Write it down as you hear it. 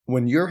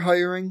When you're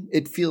hiring,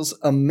 it feels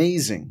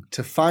amazing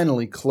to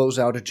finally close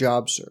out a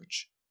job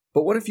search.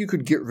 But what if you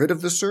could get rid of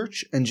the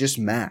search and just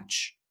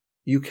match?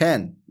 You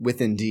can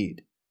with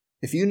Indeed.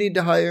 If you need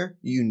to hire,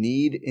 you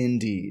need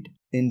Indeed.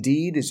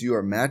 Indeed is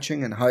your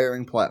matching and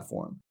hiring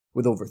platform.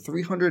 With over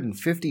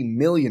 350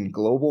 million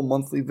global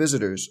monthly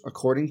visitors,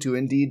 according to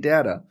Indeed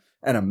data,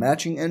 and a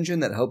matching engine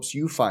that helps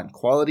you find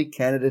quality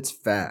candidates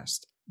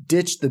fast.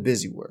 Ditch the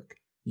busy work.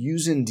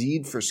 Use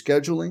Indeed for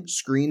scheduling,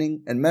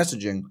 screening, and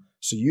messaging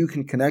so you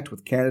can connect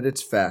with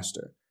candidates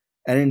faster.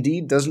 And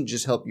Indeed doesn't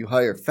just help you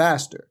hire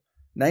faster.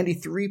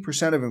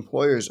 93% of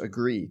employers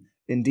agree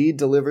Indeed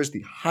delivers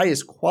the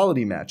highest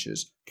quality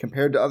matches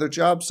compared to other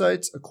job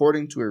sites,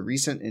 according to a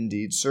recent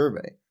Indeed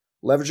survey.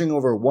 Leveraging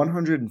over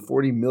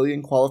 140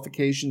 million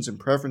qualifications and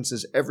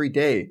preferences every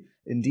day,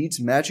 Indeed's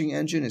matching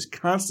engine is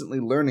constantly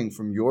learning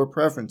from your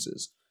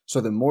preferences, so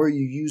the more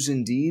you use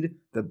Indeed,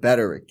 the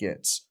better it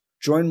gets.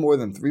 Join more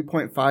than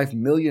 3.5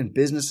 million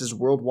businesses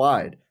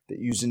worldwide that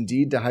use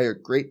Indeed to hire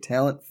great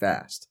talent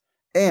fast.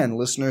 And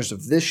listeners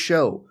of this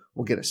show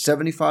will get a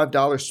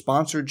 $75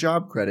 sponsored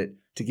job credit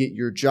to get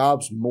your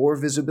jobs more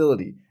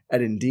visibility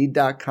at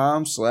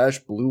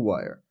Indeed.com/Blue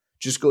Wire.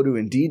 Just go to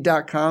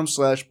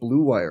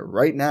Indeed.com/Blue Wire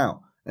right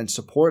now and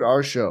support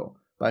our show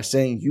by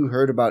saying you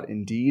heard about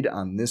Indeed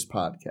on this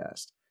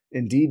podcast.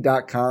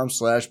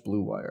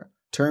 Indeed.com/Blue Wire.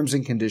 Terms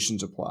and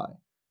conditions apply.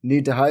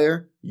 Need to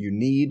hire? You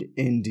need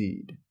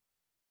Indeed.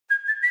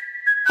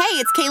 Hey,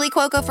 it's Kaylee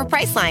Cuoco for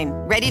Priceline.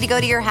 Ready to go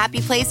to your happy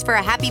place for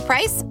a happy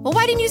price? Well,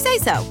 why didn't you say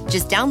so?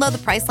 Just download the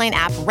Priceline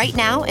app right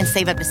now and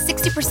save up to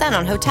 60%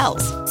 on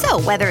hotels.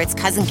 So whether it's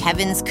Cousin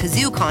Kevin's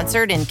Kazoo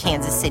Concert in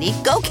Kansas City,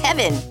 go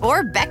Kevin,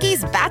 or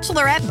Becky's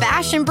Bachelorette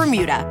Bash in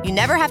Bermuda, you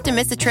never have to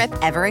miss a trip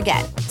ever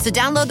again. So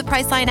download the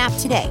Priceline app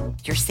today.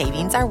 Your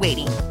savings are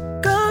waiting.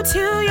 Go to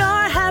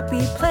your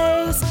happy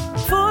place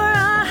for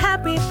a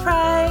happy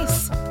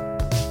price.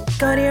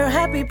 Go to your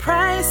happy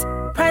price,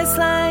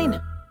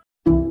 Priceline.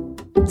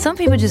 Some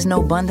people just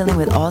know bundling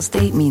with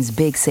Allstate means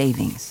big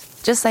savings.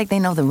 Just like they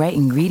know the right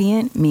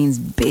ingredient means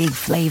big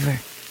flavor.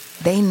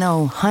 They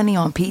know honey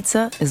on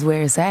pizza is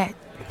where it's at.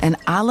 And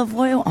olive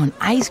oil on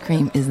ice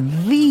cream is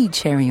the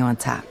cherry on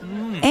top.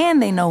 And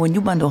they know when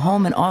you bundle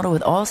home and auto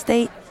with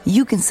Allstate,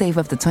 you can save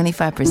up to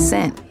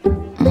 25%.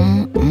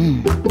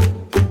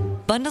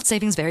 Bundled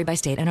savings vary by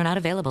state and are not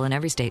available in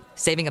every state.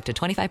 Saving up to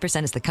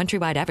 25% is the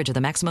countrywide average of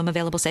the maximum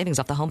available savings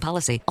off the home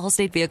policy.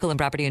 Allstate Vehicle and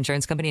Property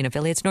Insurance Company and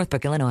Affiliates,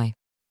 Northbrook, Illinois.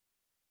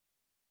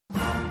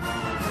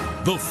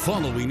 The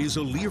following is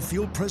a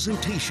Learfield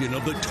presentation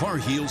of the Tar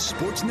Heels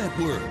Sports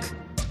Network.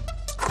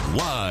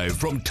 Live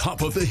from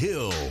top of the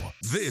hill,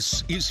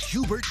 this is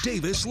Hubert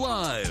Davis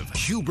Live.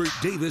 Hubert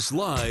Davis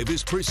Live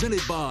is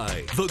presented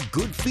by The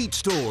Good Feet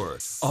Store,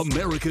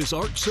 America's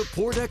Arch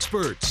Support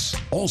Experts.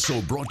 Also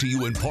brought to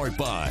you in part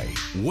by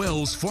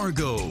Wells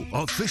Fargo,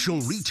 official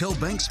retail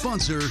bank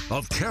sponsor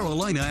of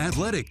Carolina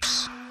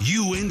Athletics.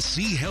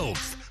 UNC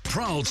Health,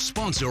 proud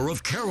sponsor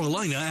of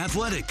Carolina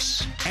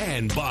Athletics.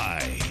 And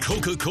by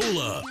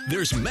Coca-Cola.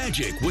 There's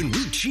magic when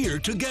we cheer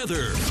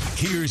together.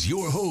 Here's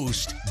your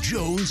host,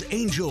 Jones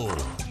Angel.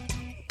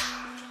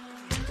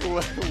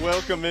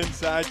 Welcome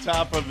inside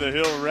Top of the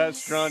Hill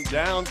Restaurant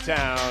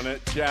downtown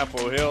at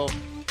Chapel Hill.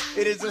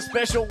 It is a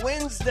special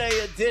Wednesday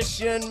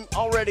edition,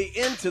 already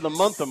into the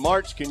month of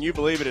March. Can you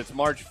believe it? It's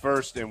March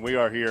 1st, and we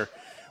are here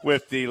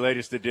with the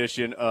latest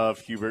edition of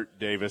Hubert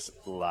Davis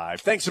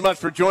Live. Thanks so much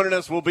for joining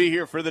us. We'll be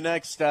here for the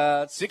next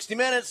 60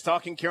 minutes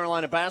talking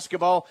Carolina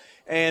basketball.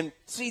 And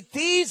see,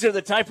 these are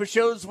the type of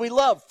shows we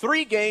love.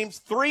 3 games,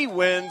 3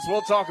 wins.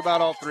 We'll talk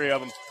about all 3 of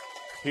them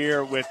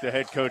here with the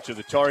head coach of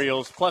the Tar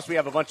Heels. Plus, we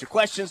have a bunch of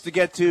questions to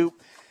get to.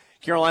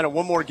 Carolina,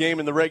 one more game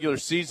in the regular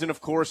season,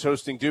 of course,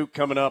 hosting Duke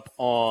coming up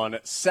on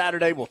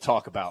Saturday. We'll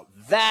talk about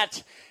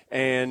that.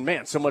 And,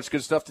 man, so much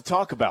good stuff to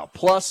talk about.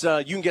 Plus,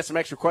 you can get some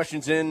extra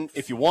questions in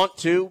if you want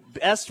to.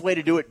 Best way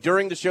to do it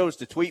during the show is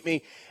to tweet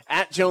me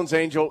at Jones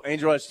Angel.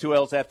 Angel has 2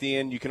 L's at the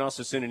end. You can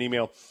also send an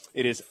email.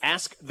 It is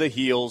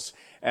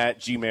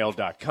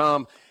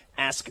asktheheels@gmail.com.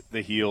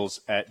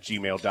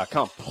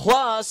 Asktheheels@gmail.com.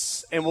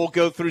 Plus, and we'll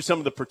go through some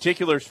of the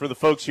particulars for the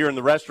folks here in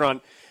the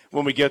restaurant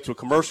when we get to a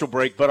commercial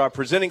break. But our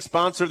presenting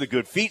sponsor, the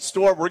Good Feet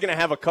Store, we're going to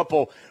have a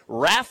couple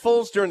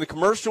raffles during the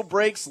commercial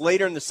breaks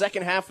later in the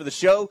second half of the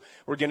show.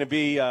 We're going to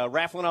be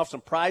raffling off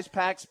some prize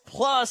packs,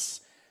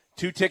 plus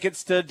 2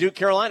 tickets to Duke,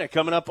 Carolina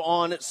coming up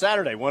on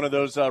Saturday, one of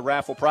those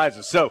raffle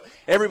prizes. So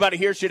everybody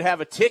here should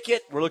have a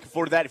ticket. We're looking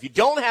forward to that. If you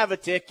don't have a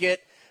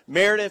ticket,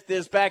 Meredith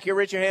is back here.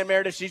 Raise your hand,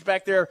 Meredith. She's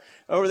back there,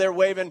 over there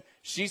waving.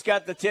 She's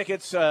got the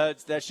tickets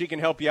that she can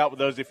help you out with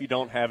those if you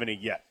don't have any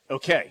yet.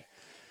 Okay.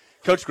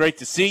 Coach, great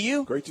to see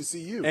you. Great to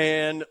see you.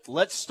 And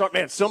let's start,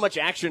 man, so much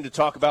action to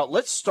talk about.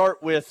 Let's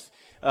start with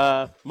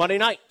Monday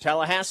night,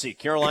 Tallahassee.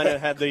 Carolina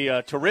had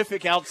the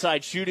terrific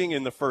outside shooting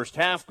in the first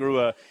half, grew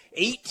a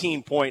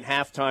 18-point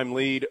halftime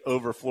lead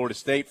over Florida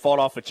State, fought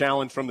off a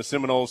challenge from the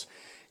Seminoles,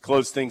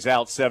 closed things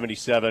out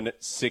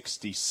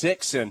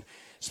 77-66. And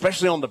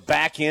especially on the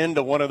back end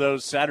of one of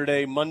those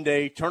Saturday,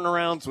 Monday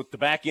turnarounds with the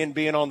back end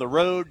being on the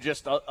road,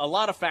 just a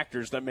lot of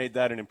factors that made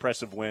that an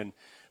impressive win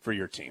for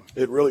your team.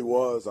 It really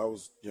was. I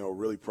was,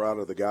 really proud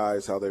of the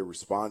guys, how they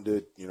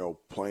responded,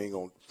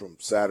 playing from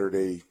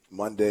Saturday,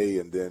 Monday,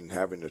 and then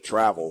having to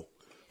travel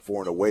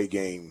for an away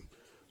game.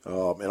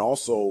 And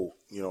also,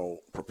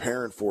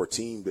 preparing for a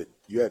team that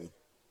you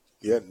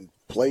hadn't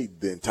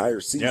played the entire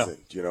season,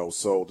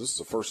 So this is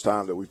the first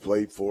time that we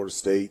played Florida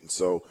State, and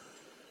so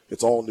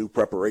it's all new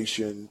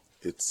preparation.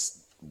 It's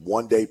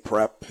one-day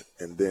prep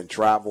and then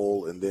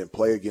travel and then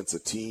play against a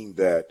team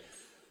that,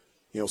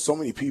 so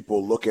many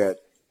people look at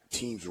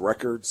teams'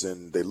 records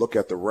and they look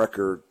at the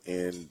record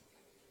and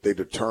they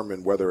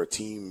determine whether a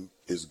team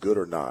is good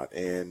or not.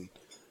 And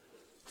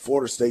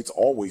Florida State's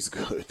always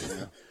good.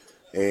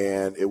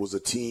 And it was a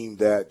team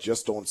that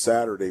just on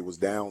Saturday was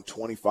down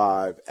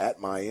 25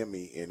 at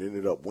Miami and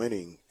ended up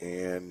winning.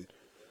 And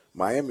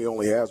Miami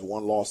only has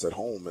one loss at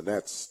home, and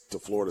that's to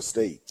Florida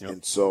State. Yep.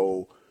 And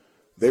so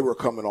they were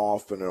coming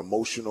off an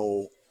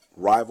emotional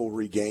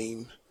rivalry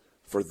game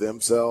for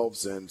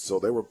themselves, and so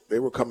they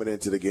were coming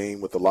into the game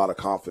with a lot of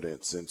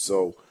confidence. And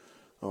so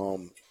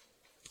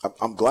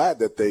I'm glad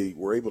that they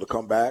were able to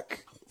come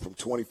back from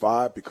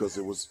 25 because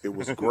it was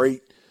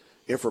great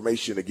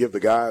information to give the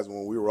guys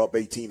when we were up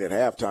 18 at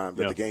halftime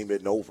that the game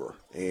isn't over.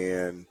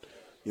 And,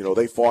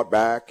 they fought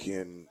back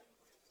and,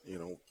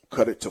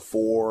 cut it to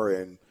 4,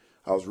 and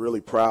I was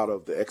really proud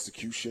of the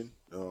execution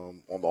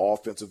on the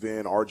offensive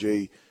end.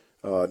 RJ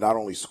not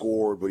only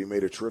scored, but he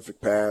made a terrific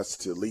pass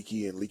to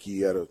Leaky, and Leaky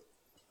had a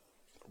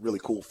really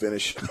cool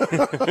finish.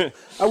 I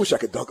wish I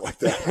could dunk like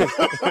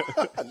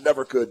that. I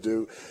never could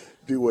do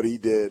what he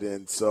did.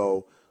 And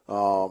so,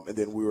 and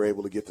then we were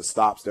able to get the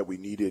stops that we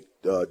needed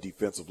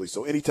defensively.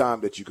 So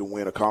anytime that you can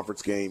win a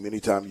conference game,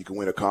 anytime you can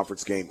win a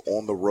conference game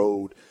on the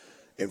road,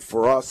 and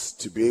for us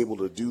to be able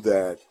to do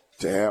that,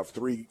 to have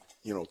three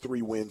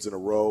wins in a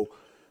row,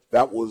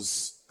 that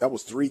was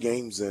 3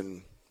 games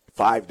in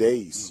 5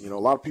 days. A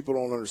lot of people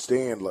don't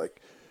understand,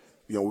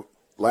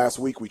 last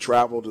week we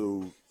traveled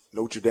to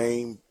Notre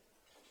Dame.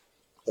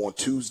 On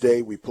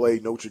Tuesday, we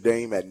played Notre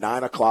Dame at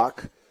 9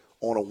 o'clock.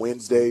 On a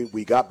Wednesday,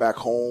 we got back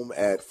home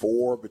at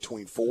 4,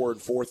 between 4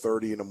 and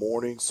 4:30 in the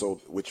morning,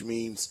 which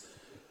means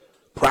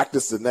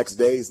practice the next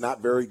day is not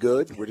very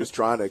good. We're just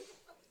trying to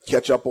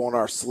catch up on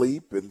our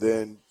sleep. And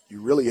then you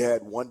really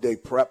had one-day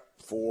prep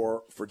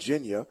for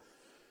Virginia.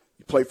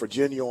 You play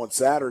Virginia on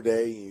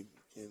Saturday,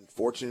 and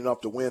fortunate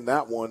enough to win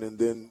that one. And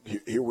then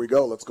here we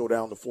go. Let's go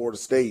down to Florida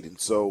State. And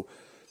so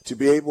to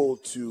be able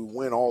to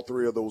win all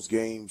 3 of those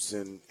games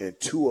and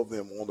 2 of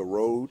them on the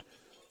road,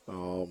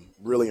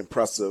 really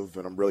impressive,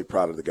 and I'm really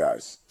proud of the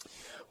guys.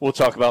 We'll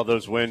talk about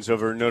those wins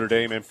over Notre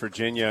Dame and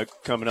Virginia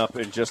coming up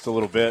in just a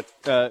little bit.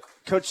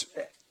 Coach,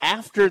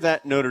 after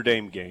that Notre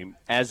Dame game,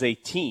 as a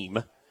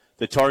team,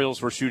 the Tar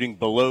Heels were shooting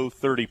below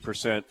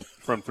 30%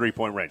 from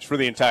three-point range for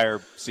the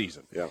entire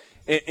season. Yeah.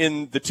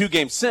 In the 2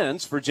 games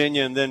since,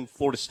 Virginia and then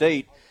Florida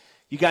State,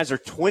 you guys are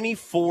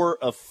 24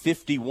 of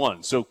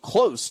 51, so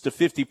close to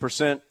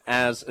 50%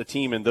 as a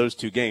team in those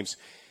 2 games.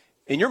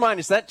 In your mind,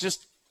 is that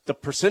just the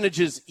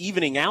percentages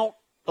evening out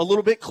a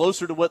little bit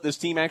closer to what this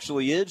team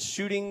actually is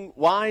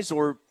shooting-wise,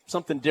 or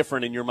something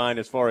different in your mind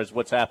as far as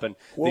what's happened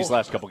these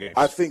last couple games?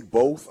 I think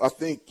both. I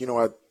think,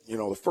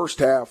 the first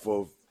half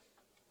of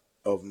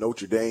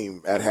Notre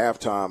Dame at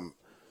halftime,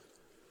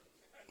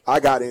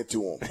 I got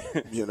into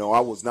them. I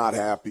was not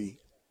happy,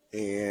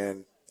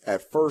 and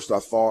at first I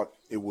thought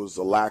it was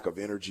a lack of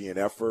energy and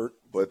effort,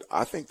 but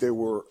I think they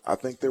were a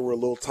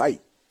little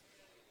tight.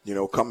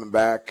 Coming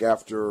back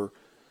after,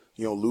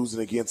 losing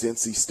against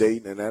NC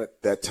State, and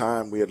at that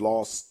time we had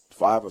lost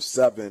 5 of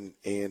 7,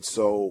 and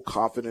so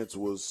confidence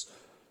was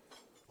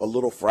a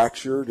little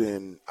fractured,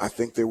 and I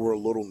think they were a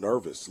little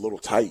nervous, a little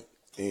tight.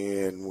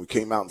 And we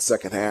came out in the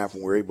second half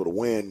and we were able to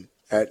win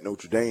at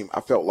Notre Dame.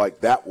 I felt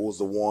like that was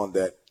the one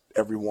that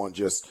everyone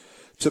just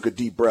took a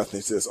deep breath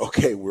and says,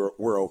 okay,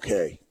 we're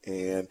okay.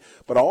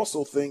 But I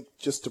also think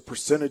just the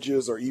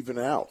percentages are even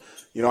out.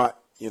 I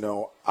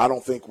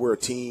don't think we're a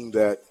team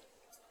that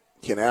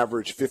can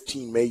average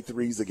 15 made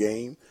threes a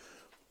game.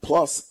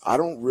 Plus, I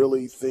don't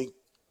really think,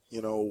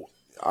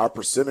 our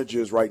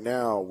percentages right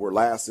now, we're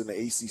last in the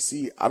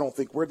ACC. I don't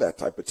think we're that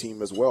type of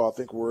team as well. I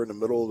think we're in the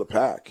middle of the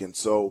pack. And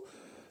so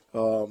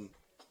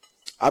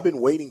I've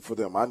been waiting for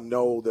them. I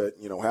know that,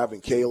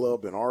 having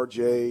Caleb and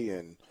RJ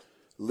and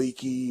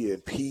Leaky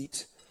and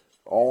Pete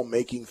all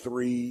making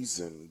threes,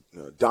 and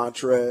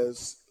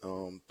Dontrez,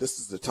 this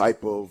is the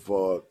type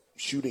of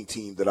shooting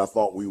team that I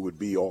thought we would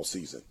be all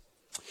season.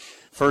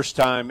 First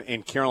time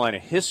in Carolina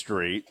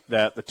history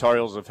that the Tar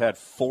Heels have had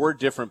 4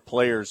 different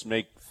players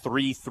make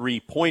 3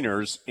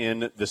 3-pointers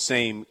in the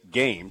same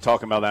game.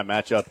 Talking about that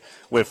matchup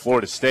with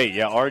Florida State.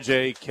 Yeah,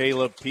 RJ,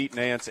 Caleb, Pete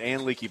Nance,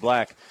 and Leaky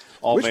Black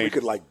all Wish made. We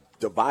could,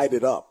 divide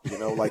it up,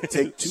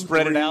 take 2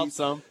 spread threes it out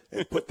some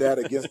and put that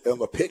against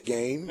a pit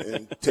game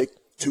and take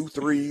 2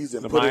 threes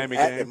and put it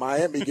at the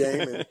Miami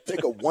game and take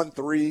a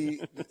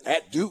 1-3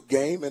 at Duke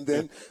game, and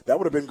then that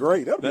would have been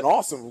great. That would have been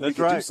awesome if we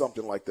could do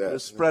something like that.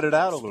 Just spread it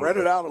out a little bit. Spread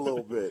it out a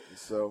little bit.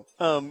 So,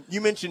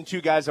 you mentioned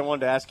 2 guys I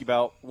wanted to ask you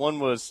about. One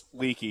was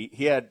Leaky.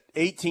 He had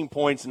 18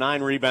 points,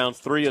 9 rebounds,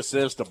 3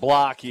 assists, a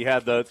block. He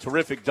had the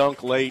terrific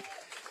dunk late.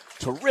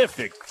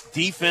 Terrific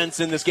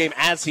defense in this game,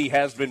 as he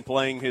has been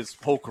playing his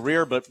whole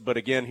career, but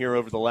again here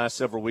over the last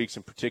several weeks,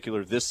 in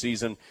particular this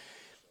season.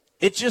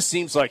 It just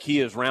seems like he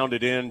is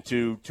rounded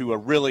into a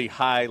really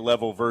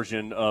high-level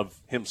version of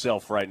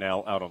himself right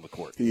now out on the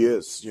court. He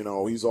is.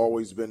 He's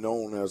always been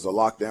known as a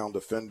lockdown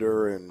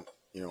defender, and,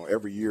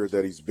 every year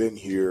that he's been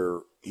here,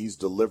 he's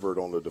delivered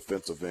on the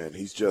defensive end.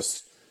 He's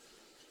just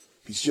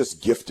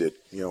gifted.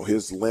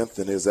 His length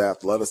and his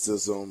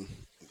athleticism,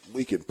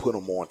 we can put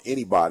him on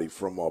anybody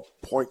from a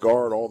point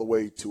guard all the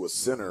way to a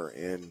center,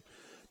 and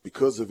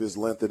because of his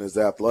length and his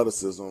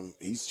athleticism,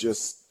 he's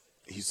just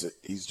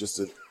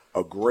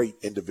a great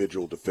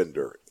individual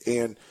defender.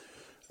 And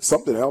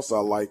something else I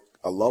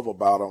love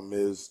about him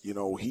is,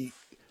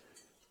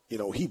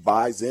 he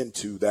buys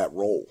into that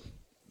role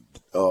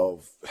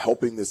of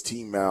helping this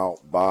team out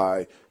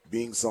by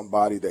being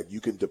somebody that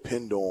you can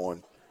depend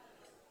on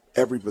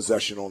every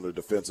possession on the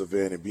defensive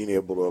end and being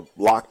able to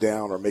lock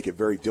down or make it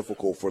very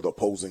difficult for the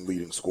opposing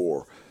leading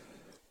scorer.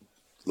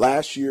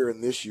 Last year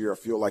and this year, I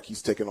feel like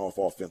he's taken off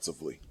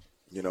offensively.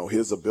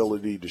 His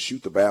ability to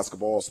shoot the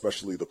basketball,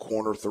 especially the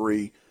corner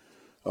 3.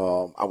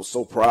 I was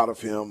so proud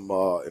of him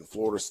in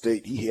Florida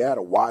State. He had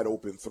a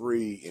wide-open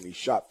 3, and he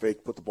shot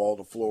fake, put the ball on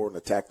the floor, and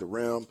attacked the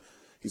rim.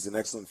 He's an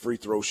excellent free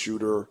throw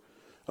shooter.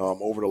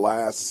 Over the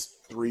last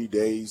 3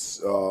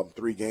 days,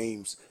 3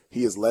 games,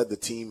 he has led the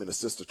team in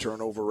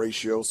assist-to-turnover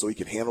ratio, so he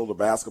can handle the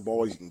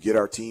basketball. He can get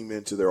our team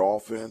into their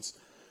offense.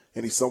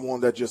 And he's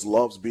someone that just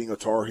loves being a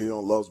Tar Heel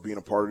and loves being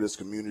a part of this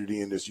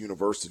community and this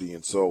university.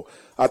 And so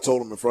I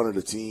told him in front of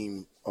the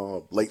team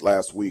late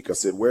last week, I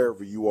said,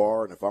 wherever you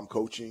are, and if I'm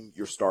coaching,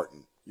 you're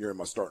starting. You're in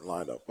my starting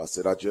lineup. I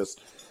said, I just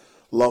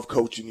love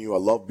coaching you. I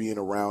love being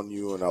around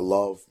you, and I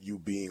love you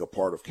being a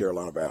part of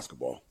Carolina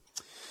basketball.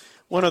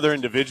 One other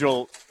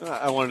individual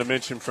I wanted to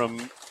mention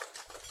from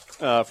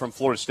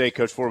Florida State,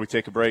 Coach, before we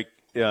take a break,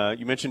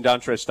 you mentioned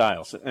Dontrez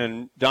Styles.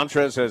 And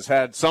Dontrez has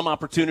had some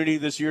opportunity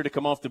this year to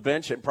come off the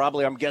bench, and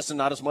probably, I'm guessing,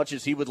 not as much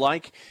as he would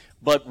like.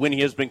 But when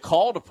he has been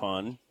called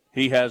upon,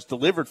 he has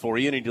delivered for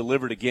you, and he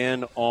delivered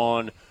again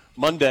on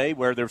Monday,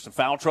 where there was some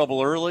foul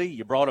trouble early.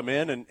 You brought him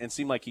in and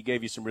seemed like he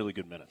gave you some really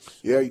good minutes.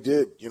 Yeah, he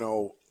did.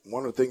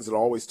 One of the things that I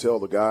always tell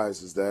the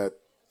guys is that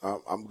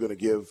I'm going to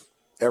give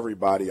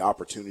everybody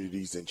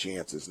opportunities and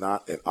chances,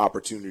 not an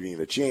opportunity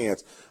and a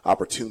chance,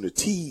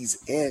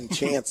 opportunities and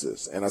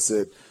chances. And I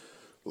said,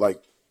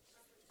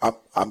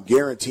 I'm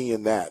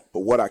guaranteeing that.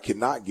 But what I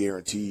cannot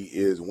guarantee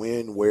is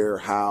when, where,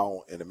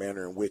 how, and the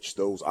manner in which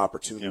those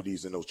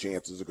opportunities and those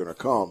chances are going to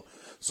come.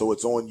 So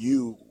it's on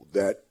you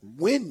that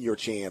when your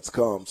chance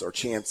comes, or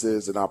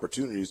chances and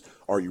opportunities,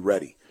 are you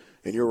ready?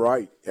 And you're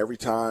right. Every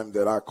time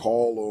that I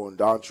call on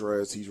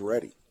Dontrez, he's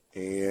ready.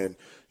 And,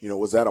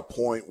 was at a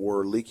point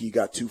where Leaky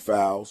got 2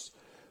 fouls.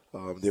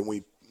 Then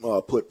we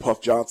put Puff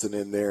Johnson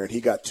in there, and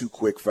he got 2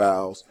 quick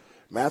fouls.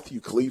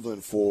 Matthew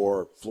Cleveland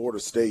for Florida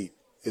State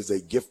is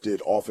a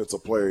gifted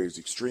offensive player. He's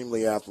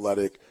extremely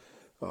athletic.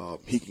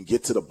 He can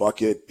get to the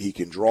bucket. He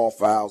can draw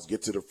fouls,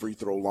 get to the free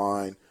throw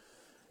line.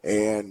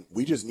 And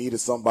we just needed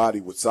somebody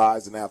with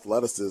size and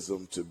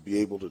athleticism to be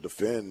able to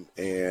defend.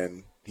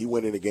 And he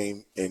went in the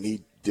game, and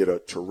he did a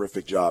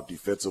terrific job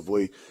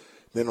defensively.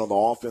 Then on the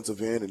offensive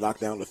end, he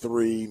knocked down the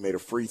 3, made a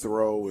free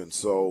throw. And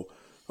so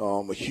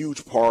a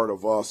huge part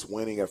of us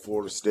winning at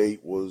Florida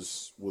State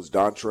was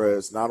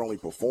Dontrez not only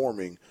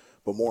performing,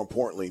 but more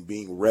importantly,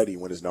 being ready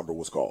when his number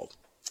was called.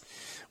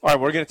 All right,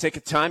 we're going to take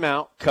a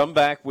timeout, come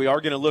back. We are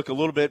going to look a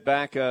little bit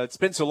back. It's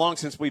been so long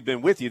since we've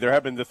been with you. There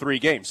have been the 3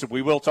 games. So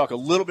we will talk a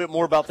little bit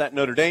more about that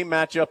Notre Dame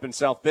matchup in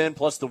South Bend,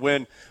 plus the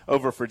win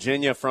over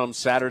Virginia from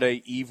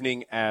Saturday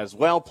evening as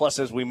well. Plus,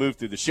 as we move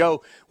through the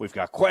show, we've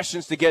got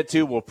questions to get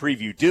to. We'll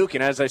preview Duke.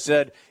 And as I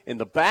said, in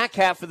the back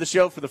half of the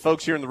show, for the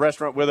folks here in the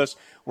restaurant with us,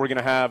 we're going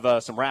to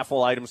have some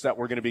raffle items that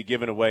we're going to be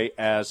giving away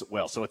as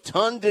well. So a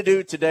ton to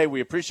do today.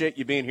 We appreciate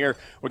you being here.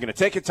 We're going to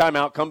take a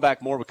timeout, come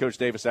back more with Coach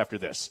Davis after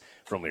this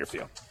from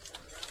Learfield.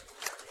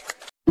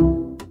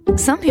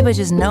 Some people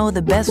just know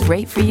the best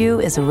rate for you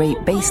is a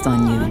rate based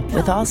on you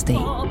with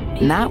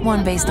Allstate. Not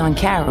one based on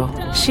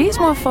Carol. She's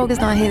more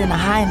focused on hitting a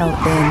high note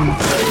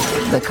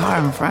than the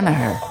car in front of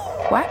her.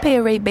 Why pay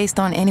a rate based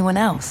on anyone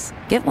else?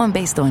 Get one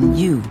based on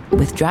you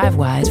with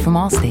DriveWise from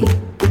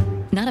Allstate.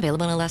 Not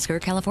available in Alaska or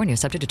California,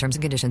 subject to terms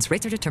and conditions.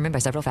 Rates are determined by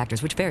several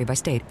factors, which vary by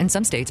state. In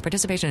some states,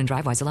 participation in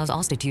DriveWise allows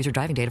Allstate to use your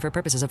driving data for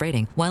purposes of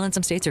rating. While in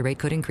some states, your rate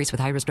could increase with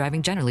high-risk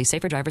driving. Generally,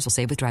 safer drivers will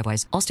save with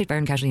DriveWise. Allstate Fire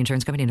and Casualty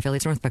Insurance Company and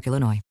affiliates, Northbrook,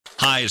 Illinois.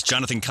 Hi, it's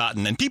Jonathan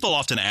Cotton, and people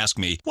often ask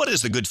me, what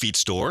is the Good Feet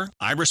store?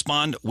 I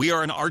respond, we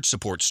are an arch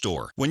support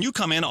store. When you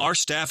come in, our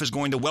staff is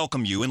going to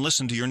welcome you and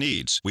listen to your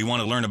needs. We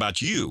want to learn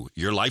about you,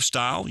 your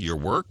lifestyle, your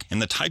work,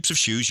 and the types of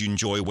shoes you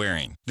enjoy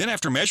wearing. Then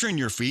after measuring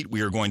your feet,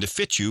 we are going to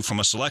fit you from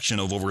a selection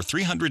of over 300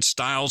 300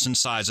 styles and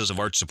sizes of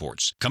arch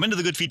supports. Come into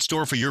the Good Feet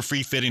store for your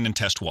free fitting and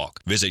test walk.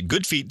 Visit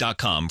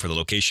goodfeet.com for the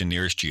location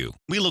nearest you.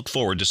 We look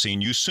forward to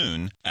seeing you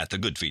soon at the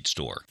Good Feet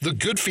store. The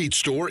Good Feet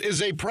store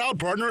is a proud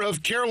partner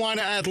of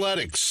Carolina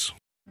Athletics.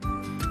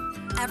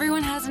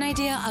 Everyone has an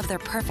idea of their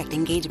perfect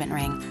engagement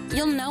ring.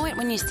 You'll know it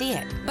when you see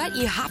it, but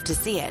you have to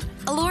see it.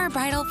 Allure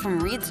Bridal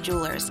from Reed's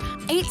Jewelers.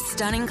 8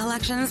 stunning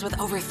collections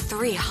with over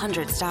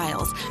 300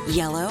 styles.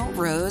 Yellow,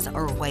 rose,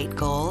 or white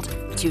gold.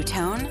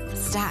 Two-tone,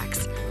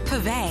 stacks,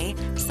 pave,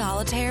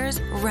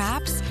 solitaires,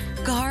 wraps,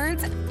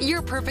 guards.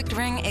 Your perfect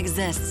ring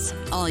exists.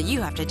 All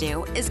you have to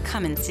do is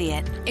come and see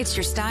it. It's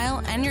your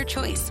style and your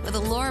choice with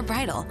Allure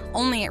Bridal,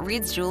 only at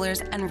Reed's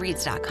Jewelers and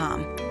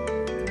Reeds.com.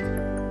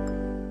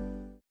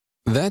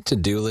 That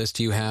to-do list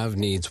you have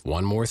needs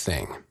one more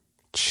thing.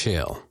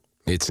 Chill.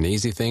 It's an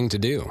easy thing to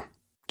do.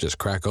 Just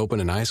crack open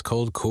an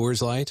ice-cold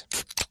Coors Light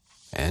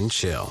and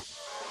chill.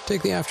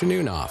 Take the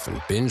afternoon off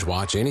and binge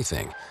watch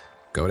anything.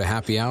 Go to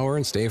happy hour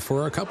and stay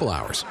for a couple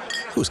hours.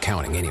 Who's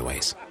counting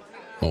anyways?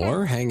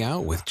 Or hang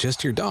out with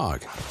just your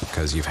dog,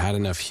 because you've had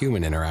enough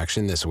human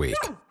interaction this week.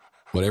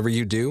 Whatever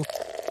you do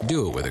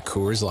it with a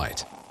Coors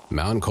Light.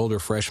 Mountain Cold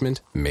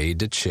Refreshment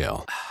made to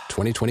chill.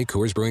 2020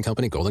 Coors Brewing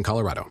Company, Golden,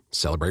 Colorado.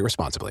 Celebrate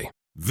responsibly.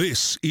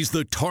 This is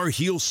the Tar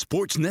Heel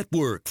Sports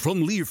Network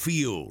from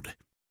Learfield.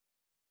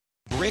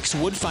 Bricks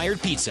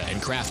Wood-Fired Pizza and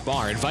Craft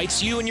Bar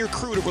invites you and your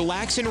crew to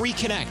relax and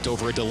reconnect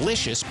over a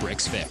delicious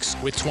Bricks fix.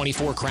 With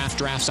 24 craft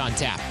drafts on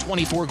tap,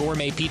 24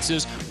 gourmet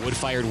pizzas,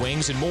 wood-fired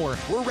wings, and more,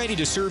 we're ready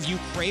to serve you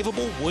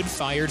craveable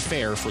wood-fired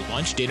fare for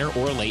lunch, dinner,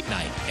 or a late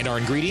night. And our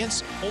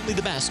ingredients? Only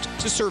the best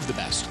to serve the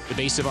best. The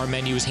base of our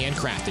menu is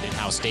handcrafted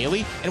in-house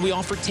daily, and we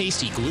offer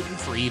tasty,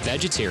 gluten-free,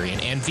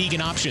 vegetarian, and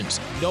vegan options.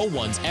 No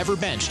one's ever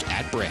benched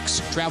at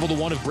Bricks. Travel to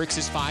one of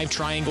Bricks' 5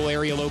 Triangle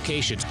area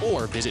locations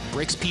or visit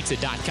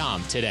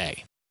brickspizza.com today.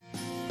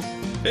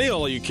 Hey,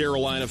 all you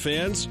Carolina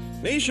fans.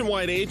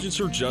 Nationwide agents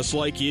are just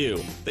like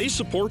you. They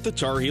support the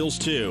Tar Heels,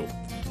 too.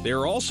 They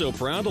are also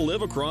proud to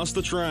live across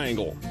the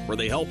Triangle, where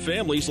they help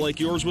families like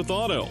yours with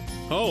auto,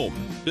 home,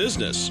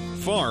 business,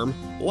 farm,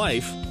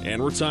 life,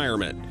 and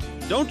retirement.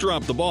 Don't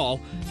drop the ball.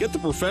 Get the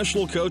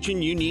professional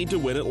coaching you need to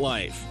win at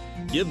life.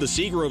 Give the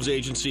Seagroves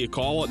Agency a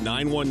call at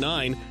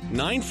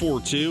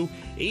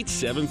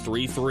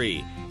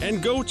 919-942-8733.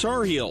 And go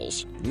Tar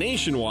Heels.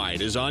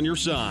 Nationwide is on your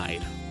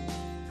side.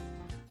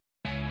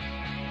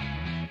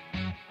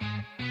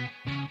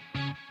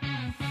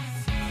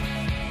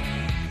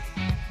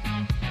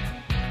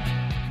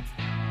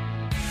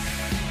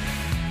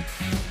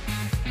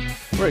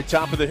 We're at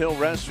Top of the Hill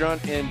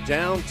Restaurant in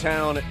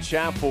downtown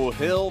Chapel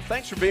Hill.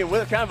 Thanks for being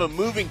with us. Kind of a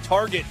moving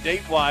target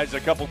date-wise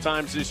a couple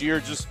times this year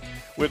just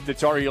with the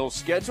Tar Heels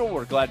schedule.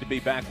 We're glad to be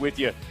back with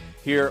you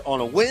here on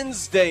a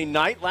Wednesday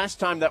night. Last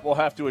time that we'll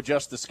have to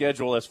adjust the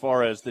schedule as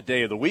far as the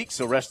day of the week.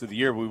 So rest of the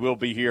year we will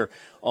be here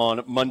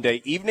on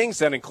Monday evenings.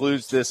 That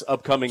includes this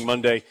upcoming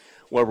Monday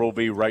where we'll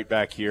be right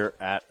back here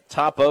at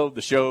Topo.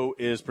 The show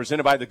is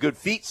presented by the Good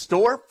Feet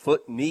store.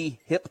 Foot, knee,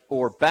 hip,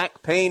 or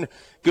back pain.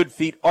 Good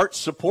Feet Arch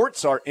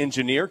Supports are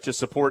engineered to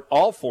support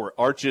all 4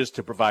 arches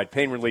to provide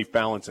pain relief,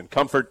 balance, and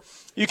comfort.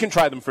 You can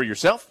try them for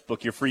yourself.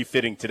 Book your free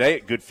fitting today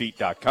at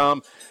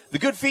goodfeet.com. The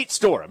Good Feet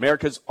store,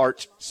 America's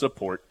arch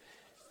support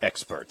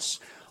experts.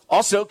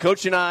 Also,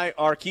 Coach and I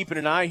are keeping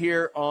an eye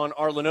here on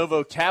our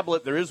Lenovo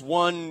tablet. There is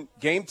one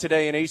game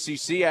today in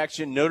ACC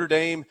action. Notre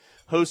Dame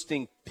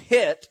hosting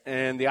Pitt,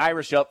 and the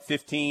Irish up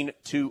 15-11.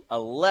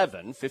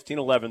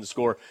 15-11 the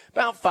score.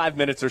 About 5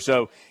 minutes or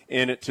so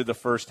into the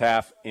first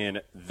half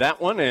in that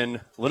one.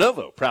 And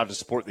Lenovo, proud to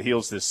support the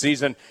Heels this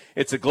season.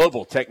 It's a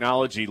global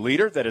technology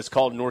leader that has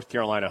called North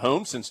Carolina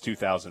home since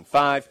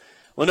 2005.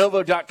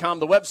 Lenovo.com,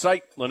 the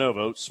website.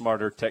 Lenovo,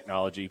 smarter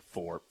technology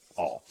for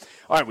all.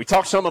 All right, we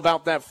talked some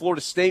about that Florida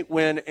State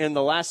win in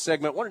the last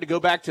segment. Wanted to go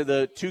back to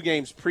the 2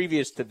 games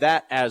previous to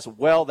that as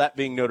well, that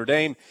being Notre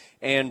Dame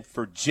and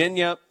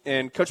Virginia.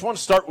 And, Coach, I want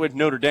to start with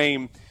Notre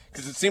Dame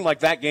because it seemed like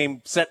that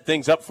game set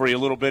things up for you a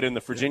little bit in the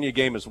Virginia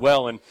game as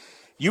well. And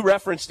you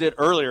referenced it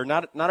earlier,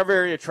 not a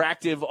very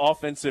attractive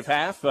offensive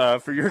half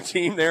for your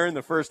team there in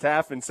the first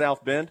half in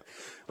South Bend.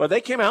 But they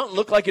came out and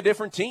looked like a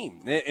different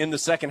team in the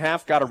second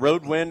half, got a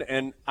road win,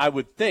 and I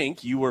would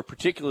think you were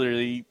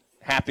particularly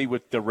happy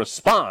with the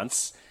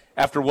response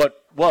after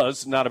what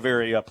was not a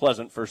very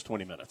pleasant first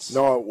 20 minutes.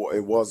 No,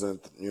 it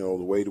wasn't. The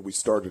way that we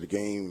started the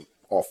game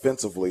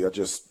offensively,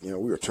 we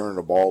were turning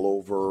the ball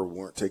over,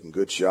 weren't taking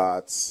good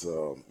shots,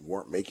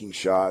 weren't making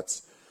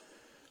shots.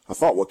 I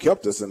thought what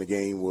kept us in the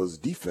game was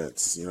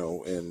defense,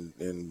 and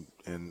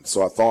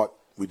so I thought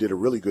we did a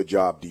really good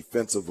job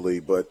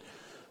defensively. But,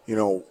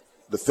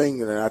 the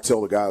thing, and I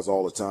tell the guys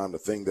all the time, the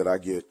thing that I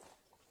get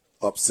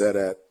upset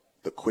at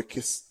the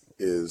quickest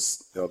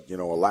is, a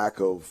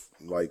lack of,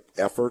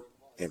 effort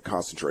and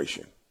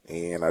concentration.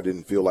 And I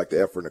didn't feel like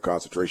the effort and the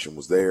concentration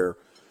was there.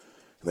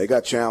 And they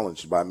got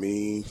challenged by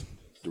me,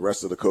 the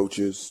rest of the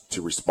coaches,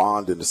 to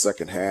respond in the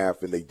second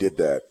half, and they did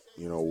that.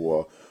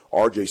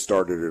 RJ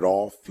started it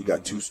off. He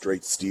got 2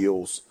 straight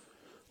steals,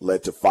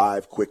 led to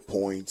 5 quick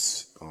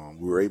points.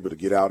 We were able to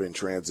get out in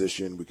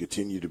transition. We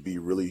continue to be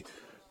really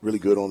really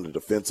good on the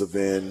defensive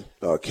end.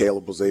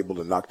 Caleb was able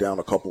to knock down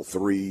a couple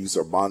threes.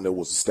 Armando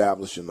was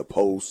established in the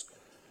post.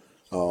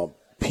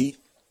 Pete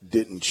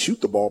didn't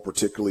shoot the ball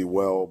particularly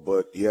well,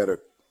 but he had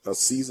a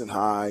season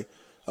high,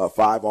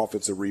 5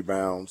 offensive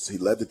rebounds. He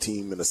led the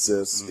team in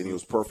assists, and he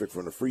was perfect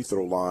from the free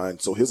throw line.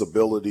 So his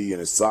ability and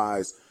his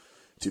size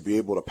to be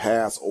able to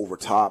pass over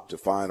top to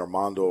find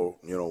Armando,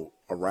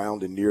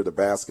 around and near the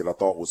basket, I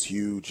thought was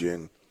huge.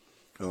 And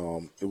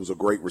it was a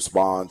great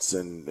response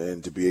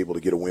and to be able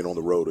to get a win on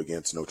the road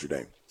against Notre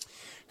Dame.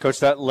 Coach,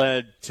 that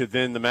led to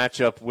then the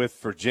matchup with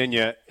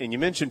Virginia. And you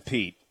mentioned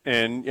Pete,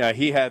 and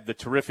he had the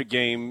terrific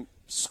game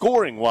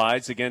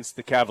scoring-wise against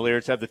the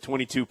Cavaliers, had the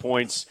 22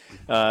 points,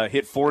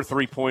 hit 4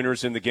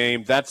 3-pointers in the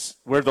game. That's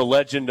where the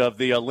legend of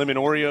the Lemon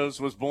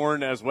Oreos was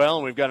born as well.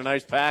 And we've got a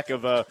nice pack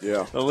of the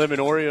Lemon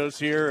Oreos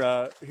here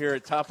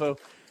at Topo.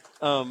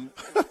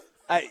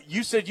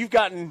 You said you've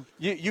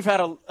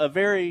had a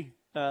very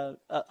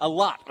a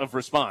lot of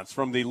response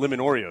from the Lemon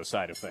Oreo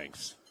side of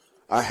things.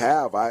 I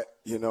have.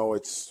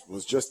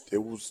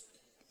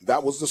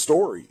 That was the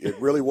story. It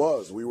really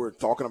was. We were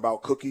talking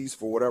about cookies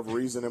for whatever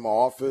reason in my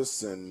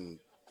office, and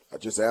I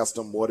just asked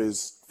him what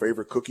his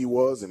favorite cookie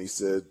was, and he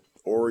said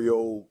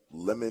Oreo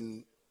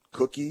lemon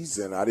cookies,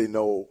 and I didn't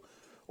know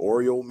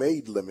Oreo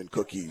made lemon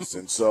cookies.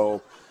 And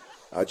so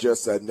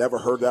I'd never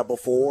heard that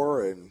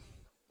before, and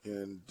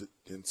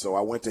so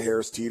I went to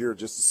Harris Teeter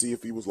just to see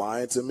if he was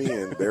lying to me,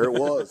 and there it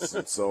was.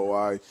 And so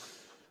I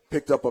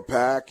picked up a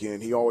pack,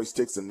 and he always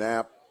takes a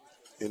nap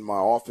in my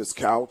office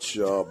couch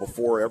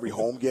before every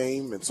home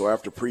game, and so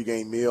after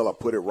pregame meal, I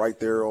put it right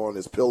there on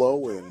his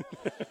pillow, and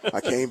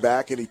I came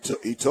back and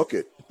he took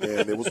it,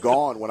 and it was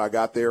gone when I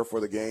got there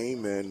for the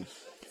game. And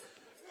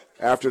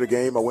after the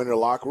game, I went in the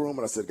locker room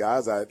and I said,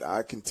 guys,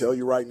 I can tell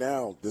you right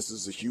now, this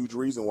is a huge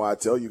reason why I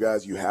tell you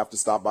guys you have to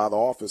stop by the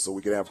office so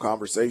we can have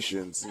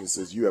conversations. And he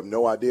says, you have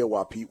no idea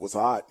why Pete was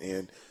hot.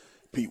 And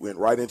Pete went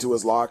right into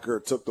his locker,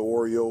 took the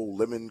Oreo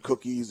lemon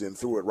cookies and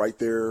threw it right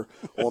there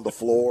on the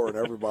floor, and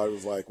everybody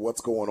was like,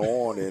 what's going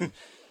on? And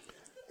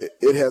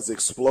it has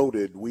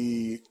exploded.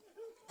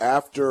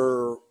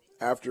 After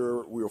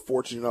we were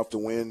fortunate enough to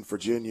win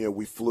Virginia,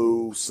 we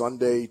flew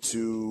Sunday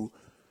to,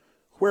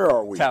 where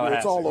are we? Tallahassee.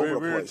 It's all over the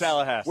place. We're in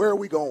Tallahassee. Where are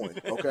we going?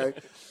 Okay.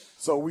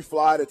 So we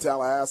fly to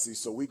Tallahassee.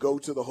 So we go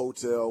to the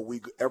hotel.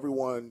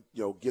 Everyone,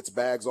 gets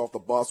bags off the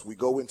bus. We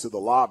go into the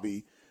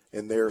lobby,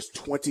 and there's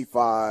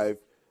 25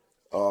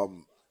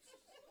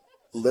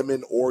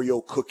 lemon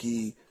Oreo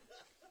cookie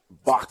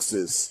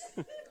boxes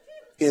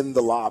in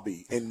the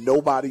lobby, and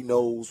nobody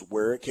knows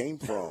where it came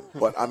from.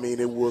 But,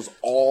 it was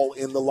all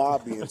in the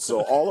lobby. And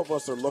so all of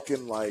us are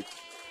looking like,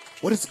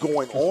 what is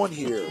going on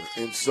here?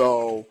 And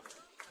so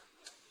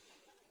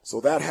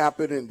that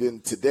happened. And then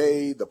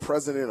today, the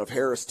president of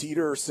Harris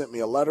Teeter sent me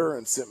a letter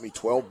and sent me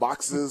 12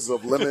 boxes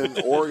of lemon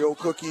Oreo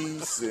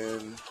cookies.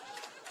 And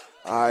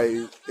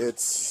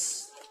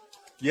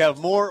you have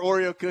more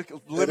Oreo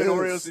lemon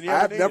Oreos than you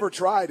ever I've never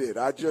tried it.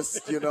 I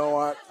just,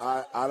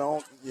 I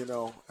don't,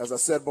 as I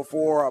said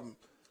before, I'm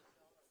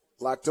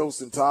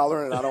lactose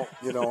intolerant. I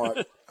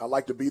don't, I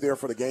like to be there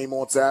for the game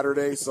on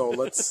Saturday. So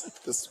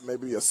this may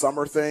be a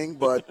summer thing,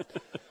 but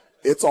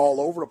it's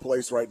all over the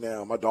place right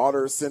now. My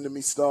daughter is sending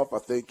me stuff. I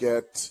think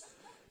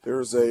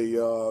there's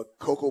a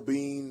Cocoa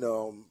Bean,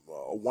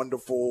 a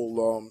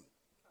wonderful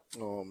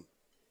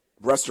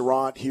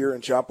restaurant here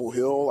in Chapel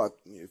Hill.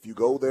 If you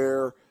go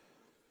there,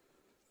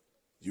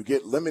 you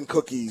get lemon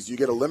cookies. You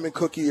get a lemon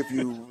cookie if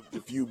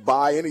you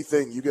buy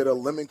anything. You get a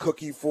lemon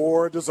cookie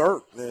for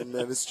dessert, and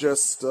it's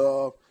just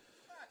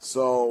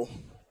so.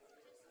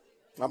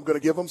 I'm going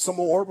to give them some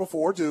more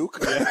before Duke.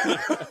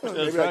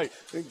 Maybe right.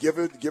 Give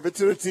it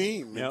to the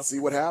team and see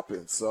what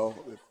happens. So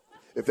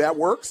if that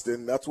works,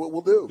 then that's what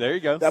we'll do. There you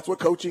go. That's what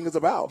coaching is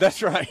about.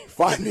 That's right.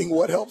 Finding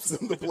what helps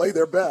them to play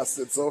their best.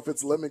 And so if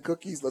it's lemon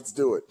cookies, let's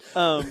do it.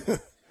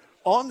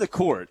 On the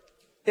court,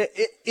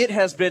 it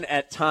has been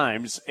at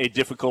times a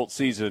difficult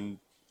season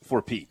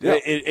for Pete. Yeah.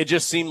 It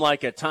just seemed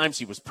like at times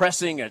he was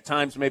pressing. At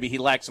times maybe he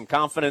lacked some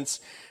confidence.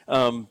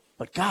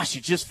 But, gosh,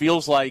 it just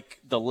feels like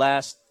the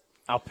last –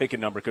 I'll pick a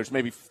number, Coach,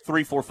 maybe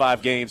 3, 4,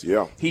 5 games.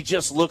 Yeah. He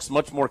just looks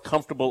much more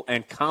comfortable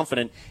and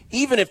confident.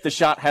 Even if the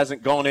shot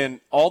hasn't gone in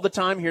all the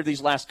time here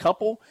these last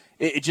couple,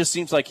 it just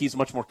seems like he's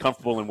much more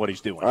comfortable in what he's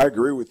doing. I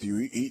agree with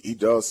you. He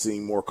does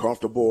seem more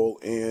comfortable,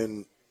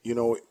 and,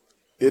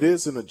 it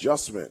is an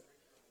adjustment.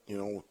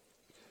 You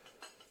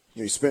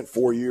spent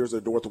 4 years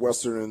at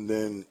Northwestern, and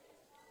then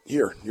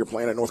here you're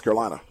playing at North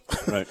Carolina.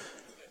 Right.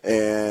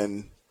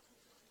 And,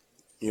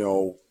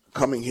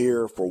 coming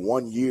here for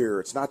 1 year,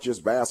 it's not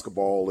just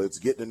basketball. It's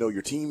getting to know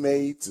your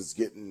teammates.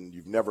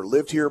 You've never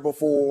lived here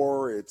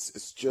before.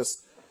 It's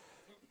just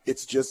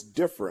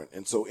different.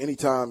 And so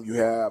anytime you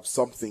have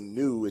something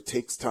new, it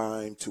takes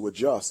time to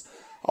adjust.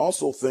 I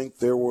also think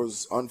there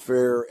was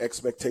unfair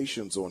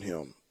expectations on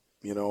him.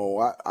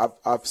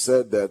 I've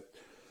said that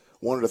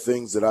one of the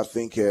things that I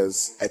think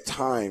has at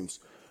times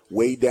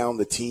weighed down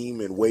the team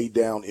and weighed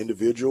down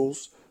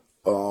individuals,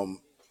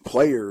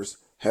 players,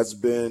 has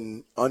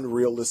been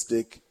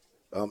unrealistic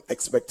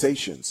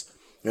expectations.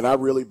 And I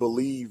really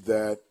believe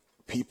that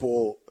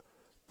people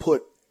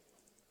put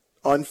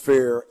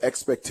unfair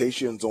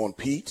expectations on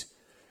Pete.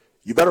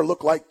 You better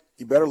look like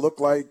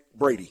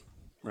Brady.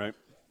 Right.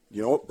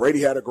 You know,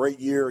 Brady had a great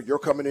year. You're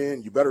coming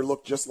in. You better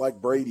look just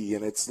like Brady.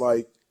 And it's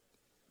like,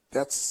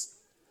 that's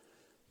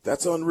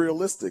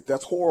unrealistic.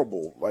 That's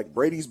horrible. Like,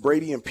 Brady's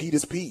Brady and Pete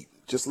is Pete.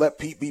 Just let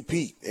Pete be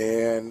Pete.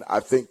 And I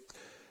think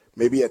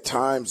maybe at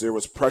times there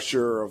was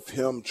pressure of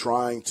him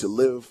trying to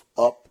live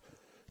up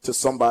to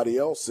somebody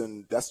else,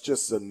 and that's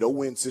just a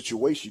no-win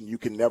situation. You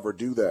can never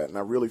do that. And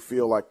I really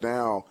feel like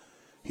now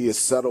he has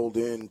settled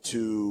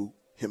into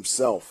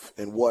himself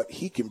and what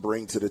he can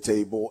bring to the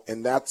table,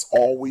 and that's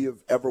all we have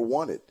ever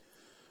wanted.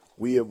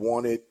 We have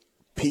wanted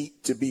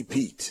Pete to be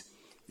Pete,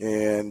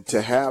 and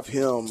to have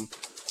him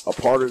a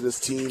part of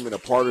this team and a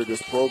part of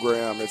this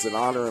program is an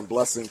honor and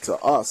blessing to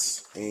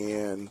us,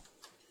 and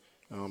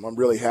I'm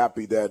really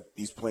happy that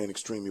he's playing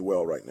extremely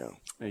well right now.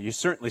 You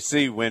certainly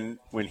see when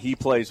he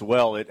plays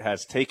well, it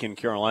has taken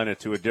Carolina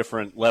to a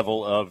different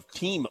level of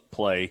team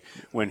play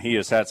when he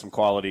has had some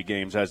quality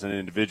games as an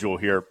individual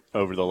here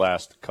over the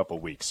last couple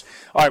weeks.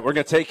 All right, we're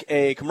going to take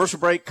a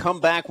commercial break, come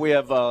back. We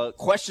have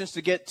questions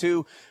to get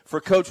to for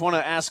Coach. Want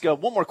to ask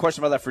one more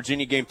question about that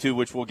Virginia game, too,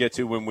 which we'll get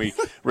to when we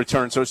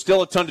return. So it's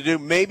still a ton to do.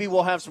 Maybe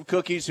we'll have some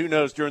cookies. Who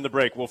knows? During the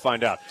break, we'll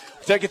find out.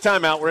 Take a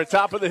timeout. We're at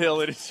Top of the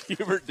Hill. It is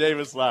Hubert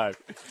Davis live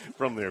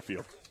from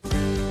Learfield.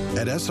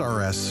 At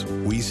SRS,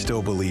 we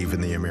still believe in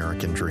the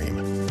American dream.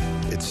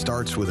 It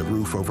starts with a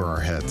roof over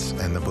our heads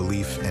and the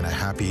belief in a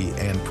happy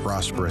and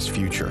prosperous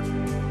future.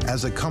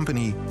 As a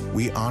company,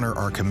 we honor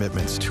our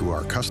commitments to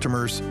our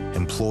customers,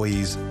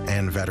 employees,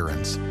 and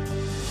veterans.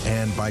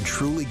 And by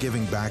truly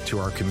giving back to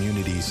our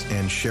communities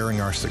and sharing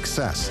our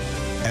success,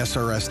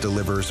 SRS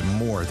delivers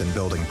more than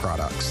building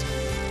products.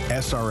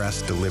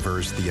 SRS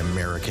delivers the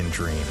American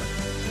dream.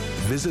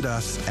 Visit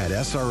us at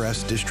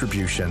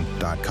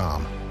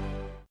srsdistribution.com.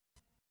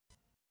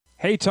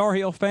 Hey Tar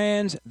Heel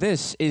fans,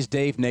 this is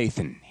Dave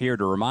Nathan, here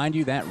to remind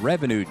you that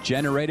revenue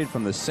generated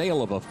from the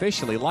sale of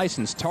officially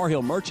licensed Tar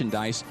Heel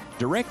merchandise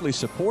directly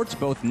supports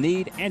both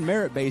need and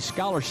merit-based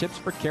scholarships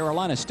for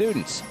Carolina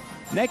students.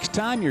 Next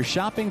time you're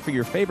shopping for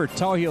your favorite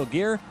Tar Heel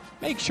gear,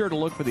 make sure to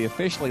look for the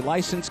officially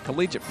licensed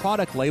collegiate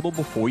product label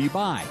before you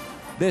buy.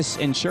 This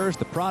ensures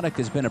the product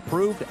has been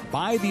approved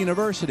by the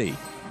university.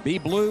 Be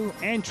blue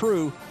and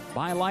true,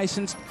 buy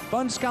licensed,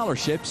 fund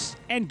scholarships,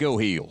 and go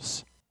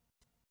Heels.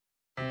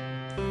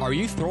 Are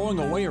you throwing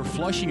away or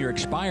flushing your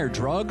expired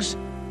drugs?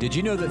 Did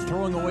you know that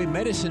throwing away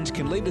medicines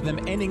can lead to them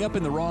ending up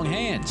in the wrong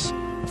hands?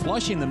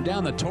 Flushing them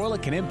down the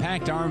toilet can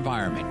impact our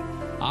environment.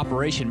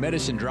 Operation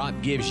Medicine Drop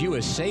gives you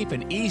a safe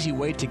and easy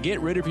way to get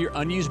rid of your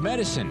unused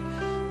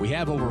medicine. We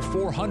have over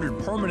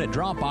 400 permanent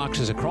drop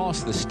boxes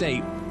across the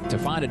state. To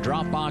find a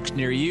drop box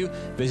near you,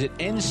 visit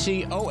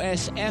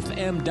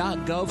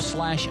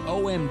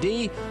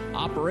ncosfm.gov/OMD.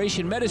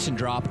 Operation Medicine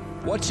Drop.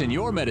 What's in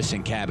your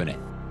medicine cabinet?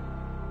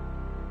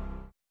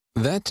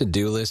 That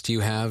to-do list you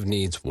have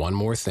needs one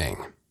more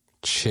thing.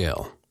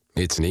 Chill.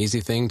 It's an easy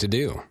thing to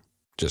do.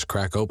 Just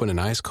crack open an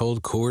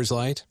ice-cold Coors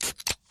Light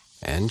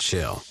and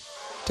chill.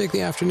 Take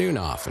the afternoon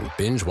off and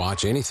binge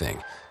watch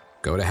anything.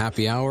 Go to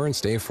happy hour and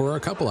stay for a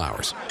couple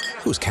hours.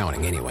 Who's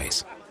counting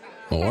anyways?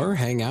 Or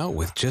hang out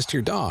with just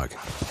your dog,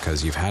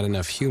 because you've had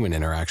enough human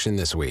interaction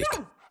this week.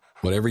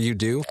 Whatever you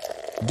do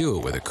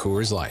it with a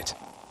Coors Light.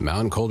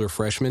 Mountain Cold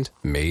Refreshment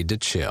made to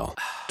chill.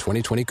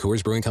 2020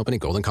 Coors Brewing Company,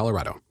 Golden,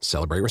 Colorado.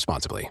 Celebrate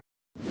responsibly.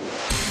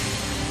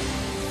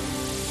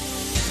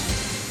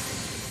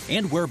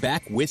 And we're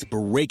back with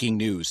breaking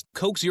news.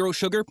 Coke Zero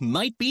Sugar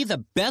might be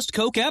the best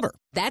Coke ever.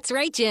 That's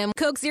right, Jim.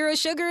 Coke Zero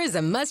Sugar is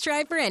a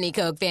must-try for any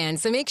Coke fan,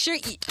 so make sure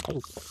you...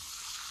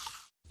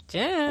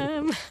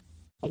 Jim.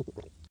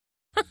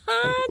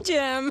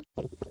 Jim.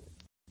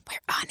 We're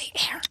on the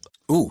air.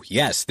 Ooh,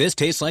 yes, this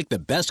tastes like the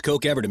best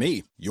Coke ever to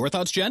me. Your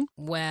thoughts, Jen?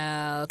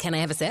 Well, can I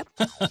have a sip?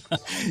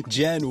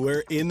 Jen,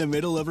 we're in the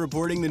middle of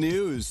reporting the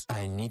news.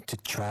 I need to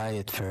try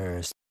it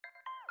first.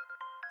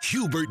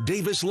 Hubert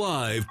Davis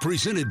Live,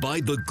 presented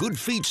by The Good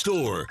Feet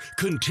Store,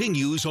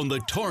 continues on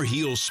the Tar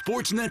Heel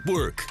Sports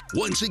Network.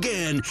 Once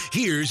again,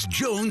 here's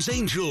Jones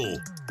Angell.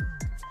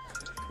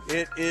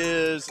 It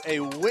is a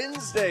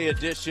Wednesday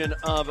edition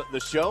of the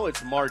show.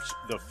 It's March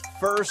the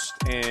 1st,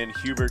 and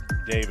Hubert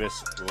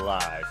Davis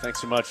Live.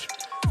 Thanks so much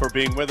for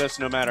being with us,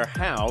 no matter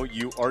how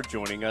you are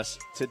joining us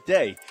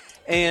today.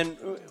 And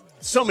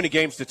so many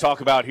games to talk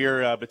about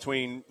here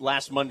between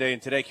last Monday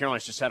and today.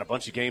 Carolina's just had a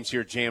bunch of games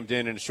here jammed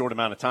in a short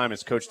amount of time,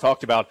 as Coach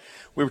talked about.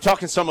 We were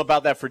talking some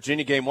about that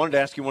Virginia game. Wanted to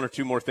ask you one or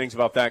two more things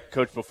about that,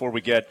 Coach, before we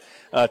get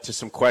to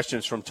some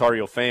questions from Tar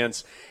Heel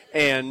fans.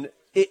 And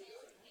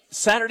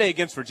Saturday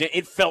against Virginia,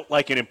 it felt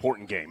like an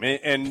important game,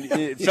 and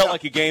it felt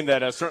like a game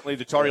that certainly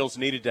the Tar Heels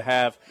needed to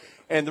have.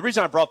 And the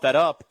reason I brought that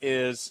up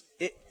is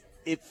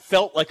it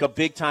felt like a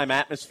big-time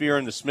atmosphere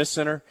in the Smith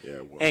Center. Yeah,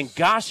 it was. And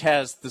gosh,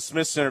 has the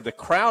Smith Center, the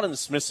crowd in the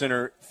Smith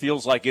Center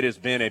feels like it has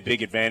been a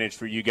big advantage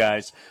for you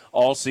guys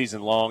all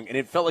season long, and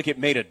it felt like it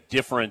made a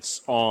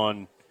difference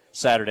on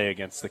Saturday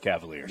against the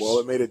Cavaliers. Well,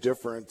 it made a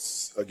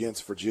difference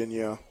against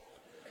Virginia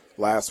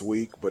last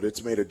week, but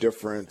it's made a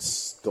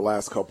difference the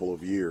last couple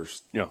of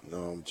years. Yeah.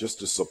 Just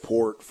the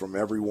support from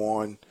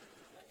everyone,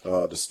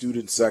 the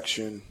student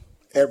section,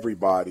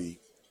 everybody.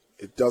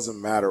 It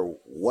doesn't matter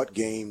what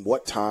game,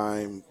 what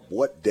time,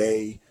 what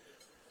day,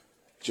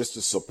 just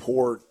the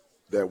support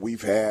that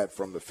we've had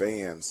from the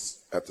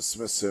fans at the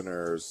Smith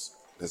Centers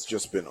has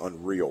just been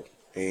unreal.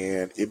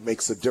 And it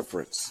makes a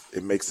difference.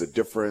 It makes a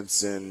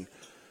difference in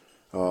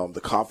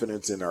the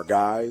confidence in our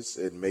guys.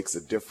 It makes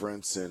a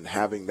difference in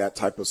having that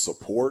type of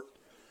support.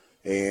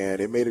 And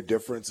it made a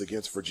difference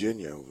against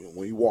Virginia.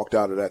 When you walked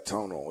out of that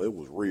tunnel, it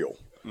was real.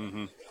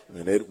 Mm-hmm.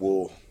 And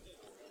it'll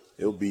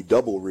be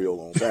double real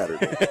on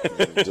Saturday.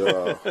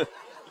 And,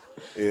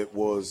 it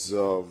was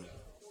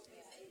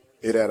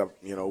it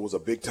was a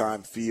big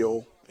time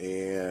feel,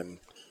 and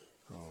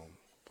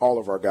all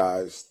of our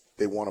guys,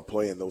 they want to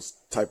play in those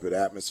type of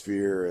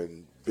atmosphere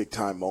and big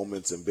time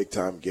moments and big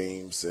time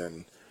games.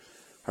 And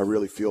I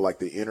really feel like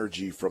the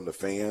energy from the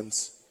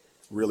fans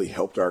really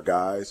helped our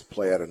guys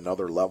play at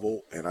another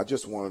level. And I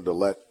just wanted to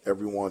let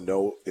everyone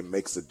know it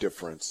makes a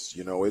difference.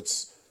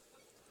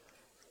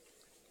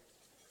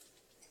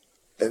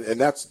 And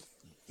that's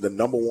the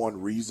number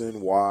one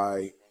reason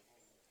why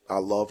I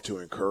love to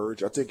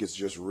encourage. I think it's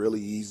just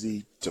really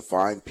easy to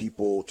find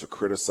people to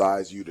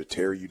criticize you, to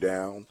tear you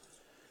down.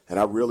 And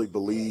I really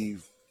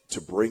believe to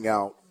bring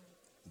out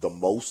the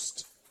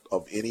most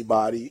of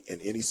anybody in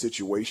any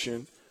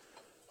situation,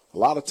 a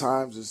lot of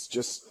times it's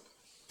just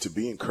to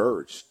be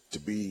encouraged, to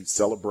be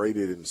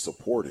celebrated and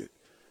supported.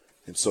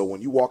 And so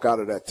when you walk out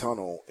of that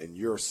tunnel and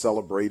you're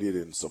celebrated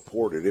and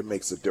supported, it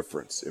makes a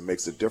difference. It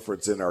makes a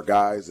difference in our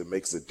guys. It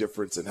makes a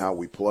difference in how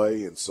we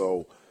play. And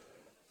so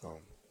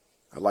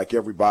I'd like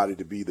everybody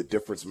to be the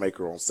difference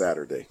maker on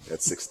Saturday at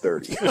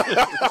 6:30.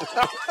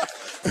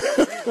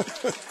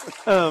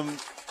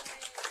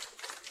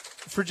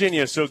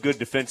 Virginia is so good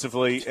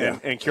defensively,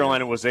 and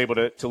Carolina was able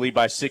to lead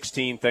by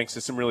 16 thanks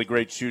to some really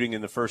great shooting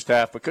in the first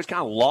half. But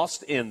kind of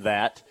lost in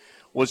that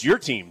was your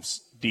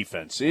team's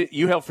defense.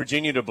 You held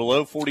Virginia to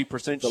below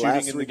 40%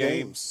 shooting in the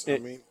game.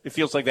 It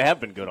feels like they have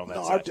been good on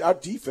that side. Our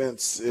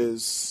defense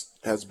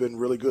has been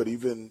really good.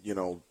 Even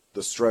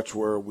the stretch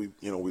where we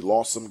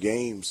lost some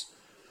games.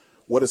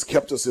 What has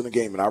kept us in the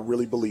game, and I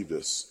really believe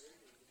this: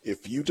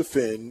 if you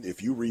defend,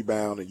 if you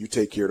rebound, and you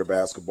take care of the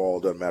basketball,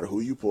 it doesn't matter who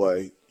you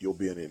play, you'll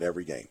be in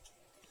every game.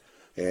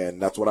 And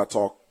that's what I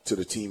talk to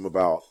the team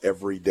about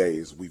every day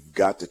is we've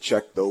got to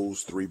check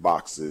those three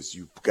boxes.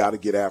 You've got to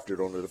get after it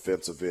on the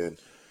defensive end.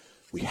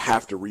 We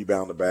have to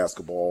rebound the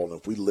basketball, and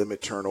if we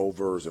limit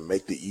turnovers and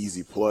make the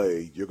easy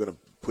play, you're going to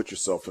put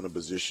yourself in a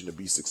position to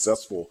be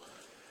successful.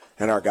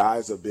 And our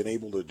guys have been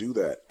able to do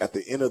that. At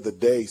the end of the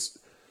day,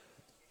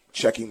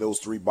 checking those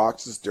three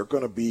boxes, there are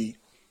going to be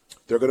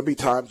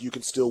times you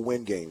can still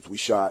win games. We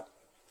shot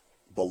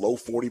below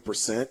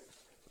 40%.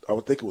 I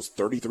would think it was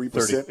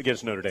 33%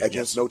 against Notre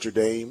Dame. Notre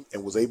Dame,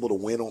 and was able to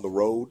win on the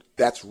road.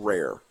 That's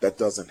rare. That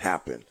doesn't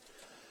happen.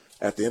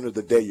 At the end of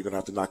the day, you're going to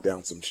have to knock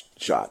down some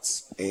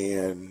shots.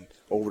 And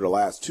over the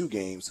last two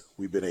games,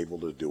 we've been able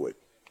to do it.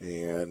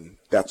 And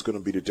that's going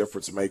to be the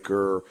difference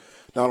maker,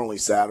 not only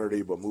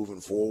Saturday, but moving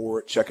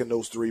forward, checking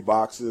those three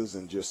boxes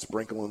and just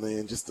sprinkling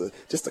in just a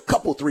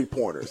couple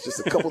three-pointers,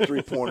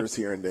 three-pointers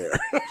here and there.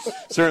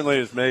 Certainly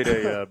has made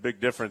a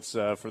big difference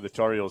for the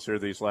Tar Heels here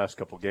these last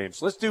couple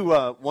games. Let's do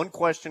one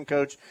question,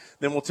 Coach,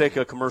 then we'll take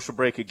a commercial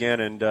break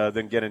again and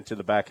then get into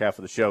the back half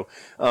of the show.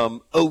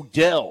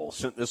 Odell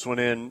sent this one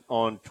in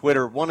on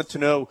Twitter, wanted to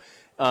know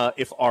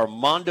if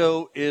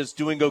Armando is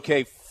doing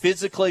okay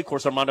physically. Of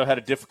course, Armando had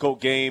a difficult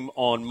game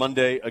on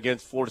Monday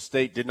against Florida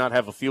State, did not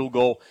have a field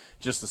goal,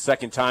 just the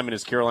second time in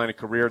his Carolina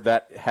career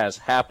that has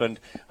happened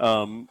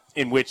in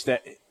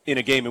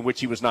a game in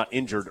which he was not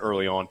injured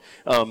early on.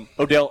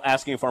 Odell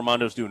asking if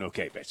Armando's doing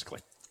okay, basically.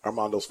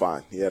 Armando's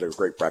fine. He had a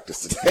great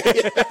practice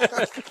today.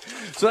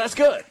 So that's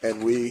good.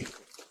 And we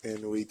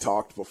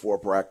talked before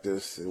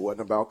practice. It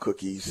wasn't about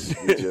cookies.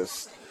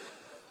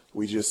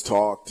 We just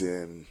talked,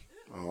 and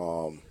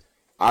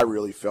I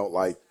really felt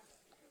like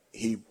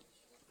he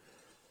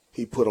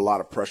put a lot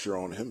of pressure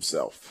on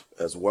himself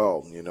as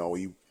well.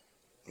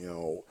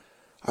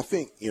 I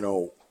think,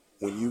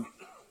 when you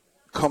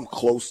come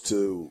close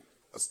to,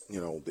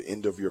 the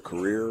end of your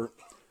career,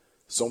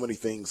 so many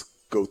things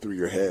go through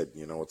your head.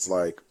 It's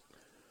like,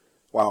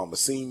 wow, I'm a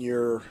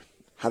senior.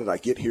 How did I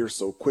get here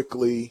so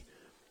quickly?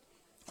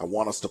 I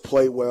want us to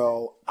play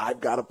well.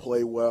 I've got to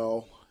play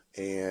well.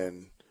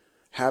 And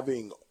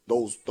having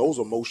those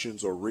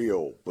emotions are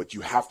real, but you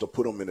have to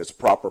put them in its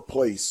proper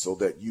place so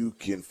that you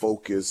can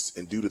focus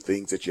and do the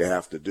things that you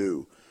have to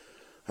do.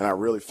 And I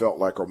really felt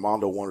like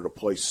Armando wanted to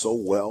play so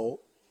well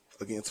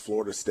against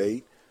Florida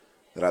State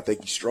that I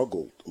think he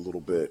struggled a little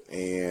bit.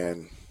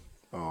 And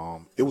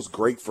it was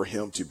great for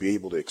him to be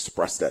able to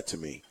express that to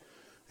me.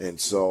 And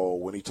so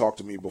when he talked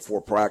to me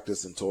before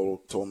practice and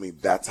told me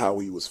that's how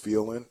he was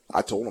feeling,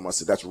 I told him, I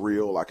said, that's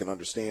real. I can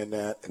understand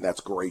that, and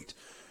that's great.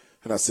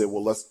 And I said,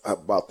 well,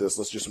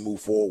 let's just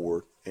move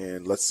forward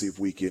and let's see if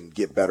we can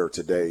get better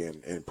today.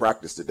 And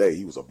practice today,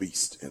 he was a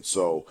beast. And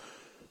so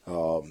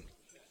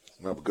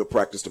I have a good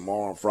practice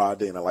tomorrow on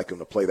Friday, and I like them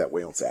to play that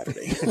way on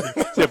Saturday.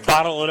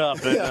 Bottle it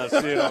up and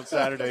see it on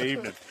Saturday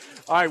evening.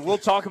 All right, we'll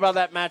talk about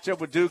that matchup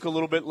with Duke a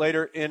little bit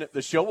later in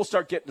the show. We'll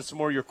start getting to some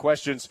more of your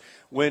questions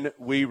when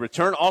we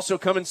return. Also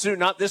coming soon,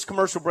 not this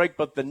commercial break,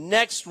 but the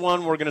next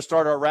one, we're going to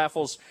start our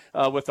raffles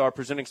with our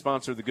presenting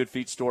sponsor, the Good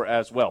Feet Store,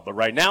 as well. But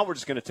right now, we're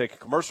just going to take a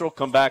commercial,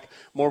 come back,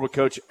 more with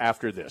Coach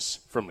after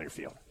this from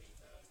Learfield.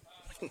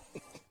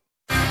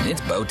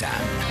 It's bow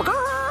time.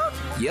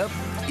 Yep,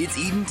 it's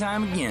eating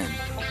time again.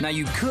 Now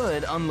you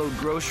could unload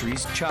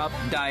groceries, chop,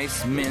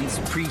 dice, mince,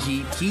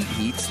 preheat,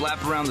 heat,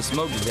 slap around the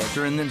smoke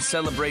detector, and then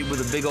celebrate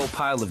with a big old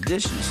pile of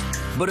dishes.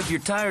 But if you're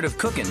tired of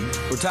cooking,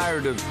 or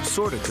tired of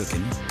sorta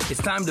cooking, it's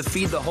time to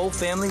feed the whole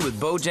family with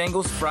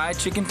Bojangles Fried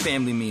Chicken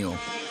Family Meal.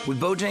 With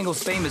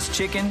Bojangles' famous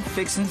chicken,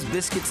 fixins,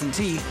 biscuits, and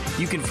tea,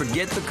 you can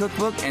forget the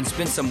cookbook and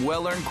spend some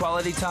well-earned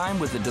quality time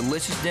with a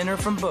delicious dinner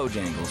from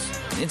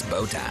Bojangles. It's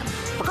bow time.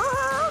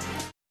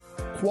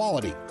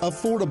 Quality,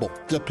 affordable,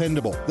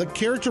 dependable. The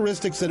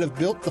characteristics that have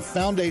built the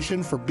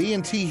foundation for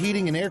B&T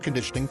Heating and Air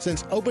Conditioning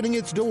since opening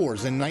its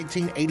doors in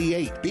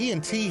 1988.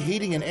 B&T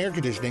Heating and Air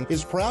Conditioning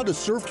is proud to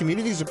serve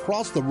communities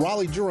across the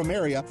Raleigh-Durham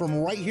area from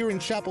right here in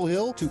Chapel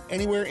Hill to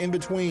anywhere in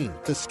between.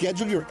 To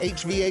schedule your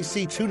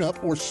HVAC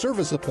tune-up or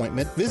service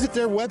appointment, visit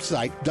their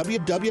website,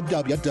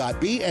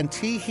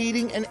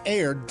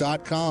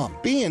 www.bntheatingandair.com.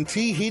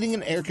 B&T Heating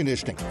and Air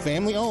Conditioning,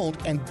 family-owned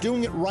and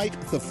doing it right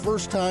the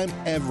first time,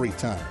 every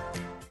time.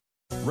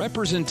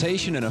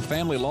 Representation in a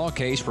family law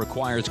case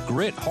requires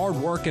grit, hard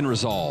work, and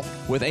resolve.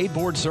 With 8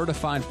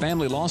 board-certified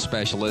family law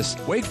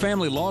specialists, Wake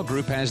Family Law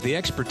Group has the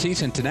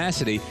expertise and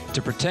tenacity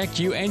to protect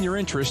you and your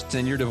interests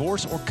in your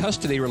divorce or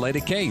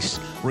custody-related case.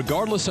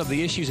 Regardless of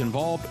the issues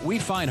involved, we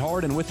fight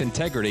hard and with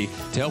integrity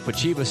to help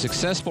achieve a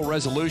successful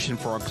resolution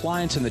for our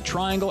clients in the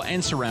Triangle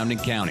and surrounding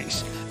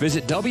counties.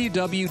 Visit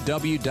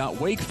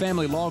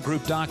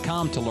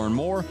www.wakefamilylawgroup.com to learn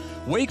more.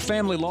 Wake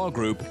Family Law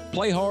Group.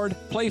 Play hard,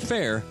 play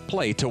fair,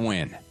 play to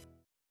win.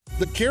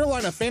 The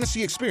Carolina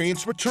Fantasy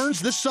Experience returns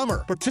this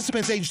summer.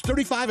 Participants aged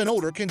 35 and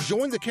older can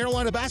join the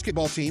Carolina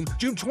basketball team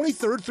June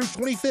 23rd through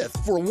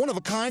 25th for a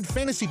one-of-a-kind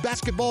fantasy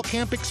basketball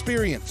camp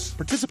experience.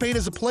 Participate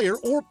as a player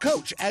or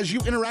coach as you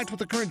interact with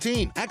the current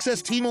team.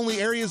 Access team-only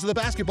areas of the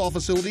basketball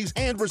facilities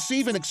and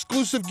receive an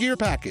exclusive gear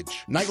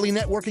package. Nightly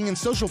networking and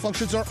social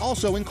functions are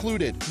also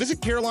included.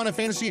 Visit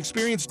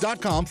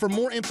CarolinaFantasyExperience.com for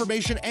more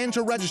information and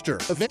to register.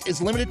 Event is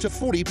limited to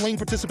 40 playing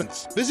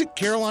participants. Visit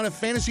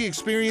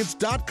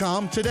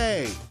CarolinaFantasyExperience.com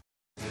today.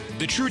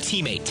 The true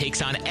teammate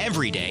takes on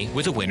every day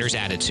with a winner's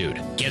attitude,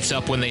 gets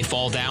up when they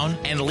fall down,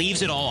 and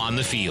leaves it all on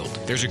the field.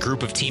 There's a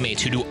group of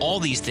teammates who do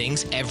all these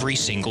things every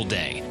single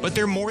day. But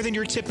they're more than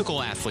your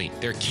typical athlete.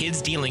 They're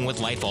kids dealing with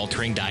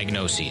life-altering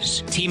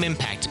diagnoses. Team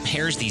Impact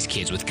pairs these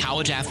kids with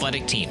college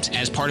athletic teams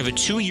as part of a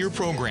 2-year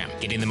program,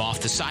 getting them off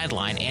the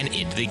sideline and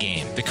into the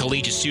game. The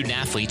collegiate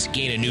student-athletes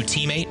gain a new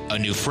teammate, a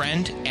new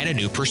friend, and a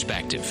new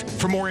perspective.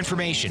 For more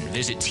information,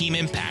 visit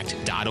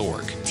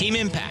teamimpact.org. Team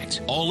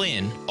Impact, all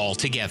in, all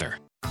together.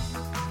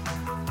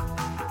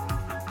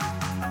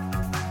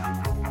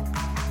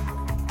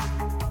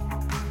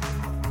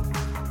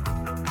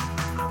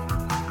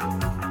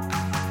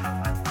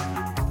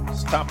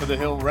 Top of the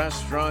Hill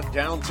Restaurant,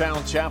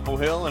 downtown Chapel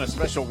Hill, and a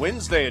special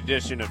Wednesday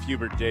edition of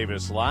Hubert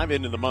Davis Live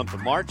into the month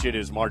of March. It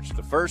is March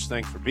the 1st.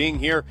 Thanks for being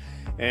here.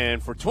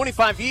 And for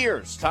 25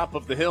 years, Top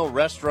of the Hill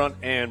Restaurant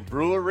and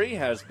Brewery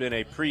has been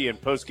a pre- and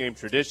post-game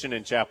tradition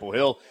in Chapel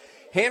Hill.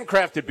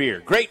 Handcrafted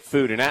beer, great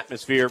food and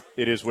atmosphere.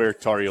 It is where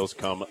Tar Heels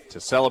come to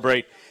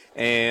celebrate.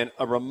 And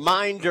a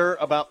reminder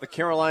about the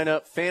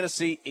Carolina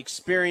Fantasy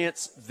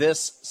Experience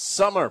this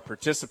summer.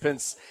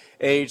 Participants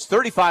age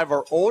 35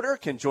 or older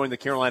can join the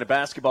Carolina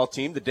basketball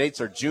team. The dates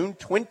are June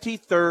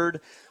 23rd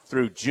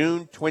through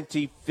June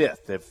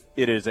 25th. If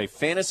it is a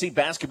fantasy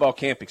basketball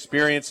camp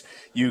experience,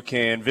 you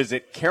can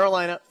visit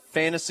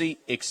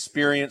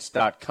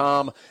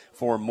CarolinaFantasyExperience.com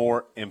for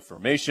more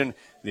information.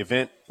 The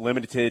event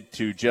limited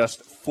to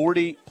just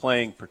 40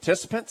 playing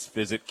participants.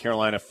 Visit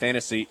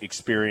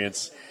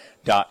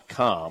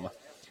CarolinaFantasyExperience.com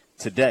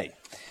today.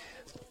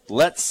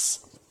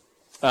 Let's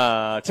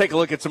take a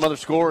look at some other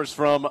scores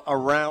from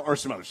around, or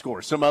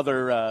some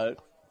other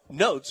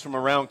notes from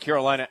around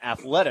Carolina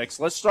athletics.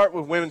 Let's start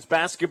with women's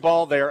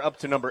basketball. They are up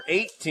to number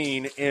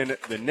 18 in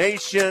the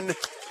nation.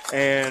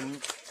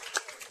 And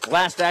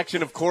last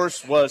action, of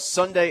course, was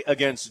Sunday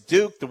against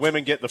Duke. The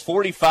women get the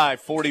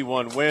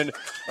 45-41 win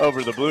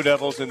over the Blue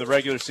Devils in the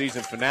regular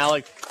season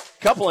finale.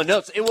 Couple of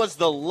notes. It was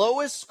the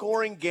lowest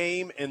scoring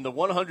game in the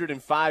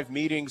 105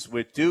 meetings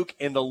with Duke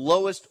and the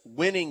lowest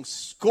winning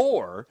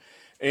score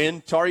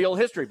in Tar Heel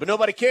history. But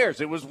nobody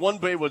cares. It was 4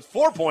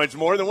 points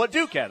more than what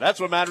Duke had. That's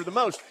what mattered the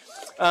most.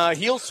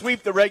 Heels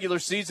sweep the regular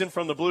season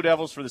from the Blue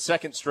Devils for the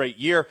second straight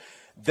year.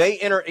 They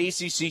enter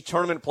ACC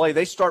tournament play.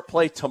 They start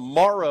play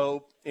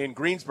tomorrow in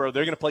Greensboro.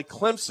 They're going to play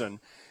Clemson.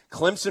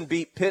 Clemson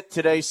beat Pitt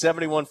today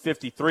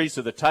 71-53,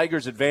 so the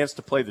Tigers advance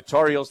to play the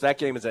Tar Heels. That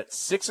game is at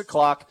 6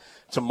 o'clock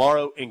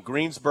tomorrow in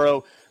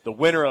Greensboro. The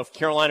winner of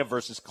Carolina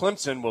versus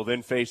Clemson will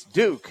then face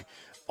Duke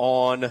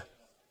on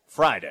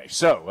Friday.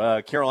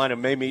 So Carolina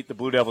may meet the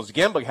Blue Devils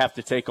again, but have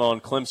to take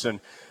on Clemson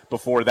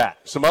before that.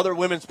 Some other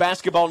women's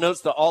basketball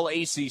notes. The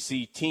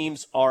All-ACC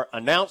teams are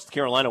announced.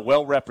 Carolina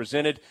well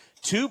represented.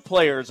 2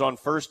 players on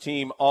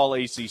first-team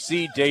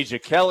All-ACC, Deja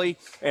Kelly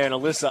and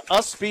Alyssa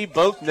Usby,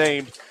 both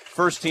named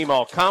first-team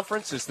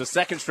All-Conference. It's the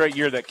second straight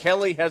year that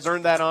Kelly has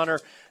earned that honor.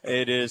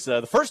 It is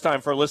the first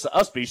time for Alyssa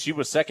Usby. She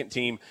was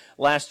second-team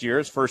last year,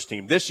 as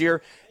first-team this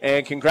year.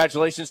 And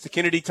congratulations to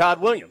Kennedy Todd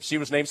Williams. She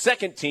was named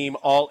second-team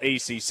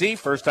All-ACC,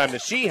 first time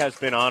that she has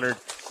been honored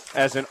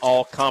as an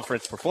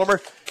All-Conference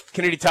performer.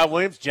 Kennedy Todd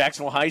Williams,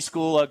 Jacksonville High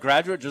School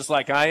graduate, just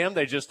like I am.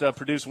 They just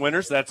produce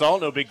winners. That's all.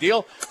 No big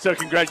deal. So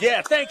thank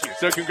you.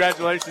 So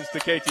congratulations to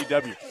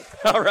KTW.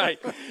 All right.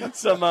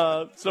 Some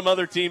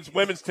other teams.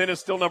 Women's tennis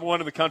still number 1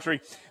 in the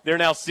country. They're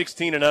now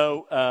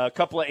 16-0. A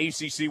couple of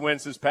ACC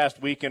wins this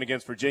past weekend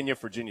against Virginia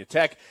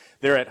Tech.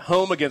 They're at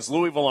home against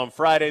Louisville on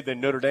Friday, then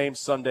Notre Dame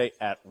Sunday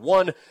at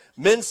 1.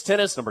 Men's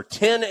tennis, number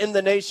 10 in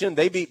the nation.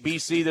 They beat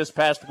BC this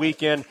past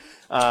weekend.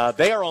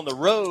 They are on the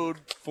road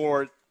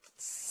for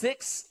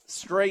 6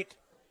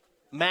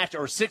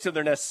 of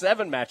their next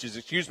 7 matches,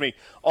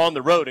 on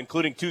the road,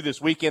 including 2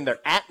 this weekend. They're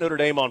at Notre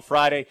Dame on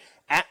Friday,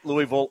 at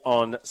Louisville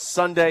on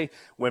Sunday.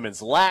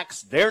 Women's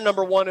lax, they're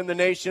number 1 in the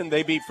nation.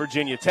 They beat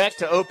Virginia Tech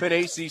to open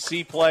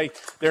ACC play.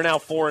 They're now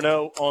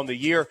 4-0 on the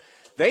year.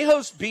 They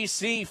host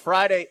BC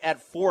Friday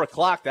at 4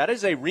 o'clock. That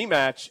is a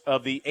rematch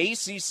of the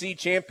ACC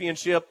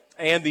championship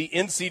and the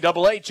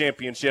NCAA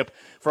championship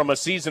from a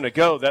season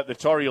ago that the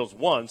Tar Heels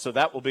won, so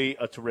that will be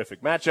a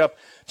terrific matchup.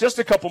 Just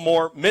a couple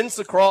more. Men's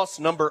lacrosse,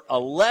 number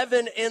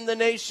 11 in the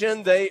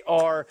nation. They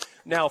are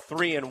now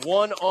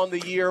 3-1 on the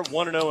year,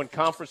 1-0 in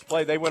conference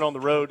play. They went on the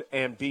road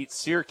and beat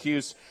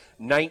Syracuse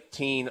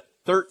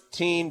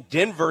 19-13.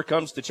 Denver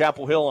comes to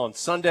Chapel Hill on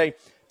Sunday.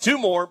 2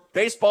 more.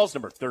 Baseball's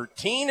number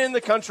 13 in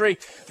the country.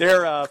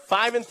 They're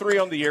 5-3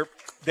 on the year.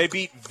 They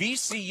beat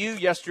VCU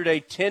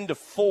yesterday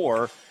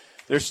 10-4.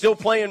 They're still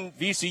playing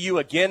VCU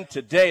again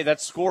today.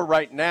 That score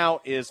right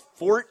now is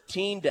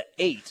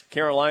 14-8.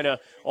 Carolina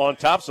on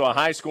top, so a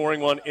high-scoring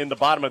one in the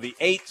bottom of the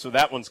 8th, so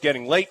that one's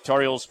getting late.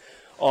 Tar Heels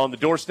on the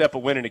doorstep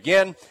of winning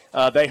again.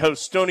 They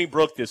host Stony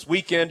Brook this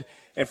weekend.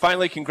 And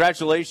finally,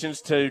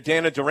 congratulations to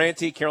Dana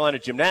Durante, Carolina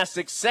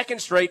Gymnastics,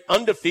 2nd straight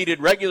undefeated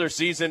regular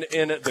season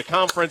in the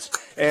conference,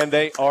 and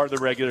they are the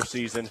regular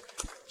season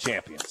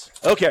champions.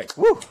 Okay,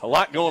 a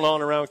lot going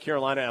on around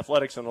Carolina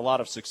athletics and a lot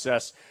of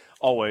success.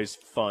 Always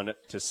fun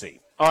to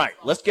see. All right,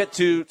 let's get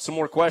to some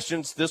more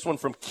questions. This one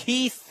from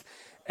Keith.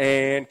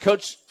 And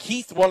Coach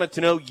Keith wanted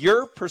to know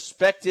your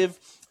perspective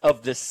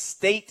of the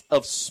state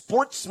of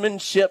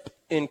sportsmanship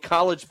in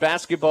college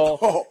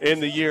basketball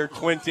in the year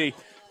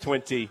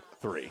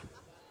 2023.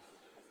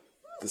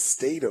 The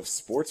state of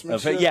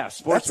sportsmanship? Yeah,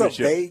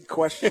 sportsmanship. That's a vague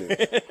question.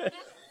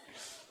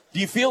 Do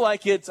you feel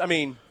like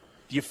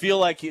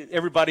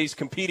everybody's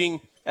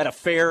competing at a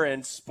fair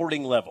and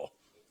sporting level?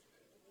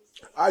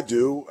 I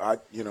do. I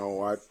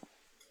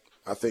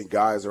think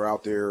guys are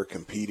out there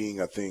competing.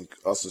 I think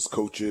us as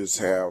coaches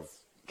have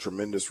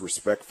tremendous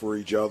respect for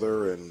each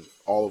other, and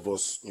all of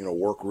us,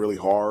 work really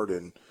hard,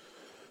 and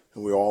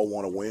we all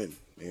want to win.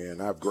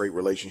 And I have great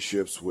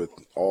relationships with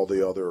all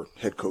the other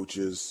head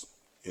coaches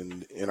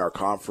in our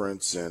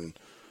conference, and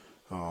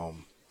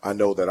I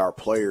know that our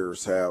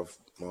players have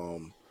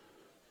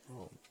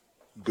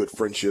good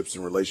friendships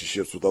and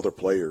relationships with other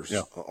players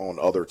on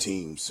other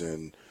teams,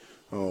 and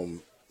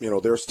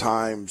there's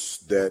times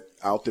that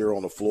out there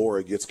on the floor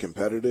it gets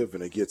competitive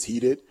and it gets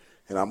heated,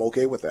 and I'm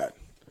okay with that.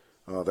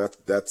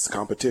 That's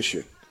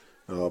competition.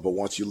 But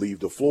once you leave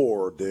the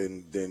floor,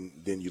 then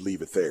you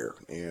leave it there.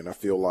 And I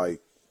feel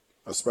like,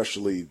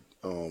 especially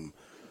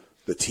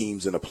the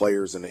teams and the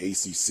players in the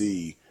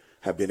ACC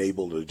have been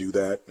able to do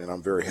that, and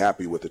I'm very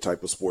happy with the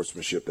type of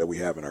sportsmanship that we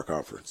have in our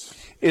conference.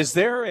 Is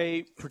there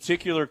a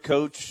particular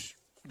coach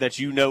that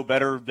you know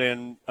better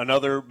than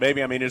another,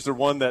 maybe? I mean, is there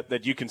one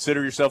that you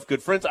consider yourself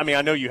good friends? I mean,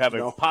 I know you have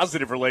a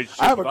positive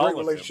relationship. I have with a all great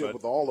of relationship them,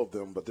 with all of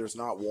them, but there's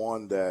not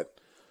one that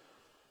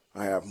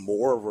I have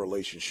more of a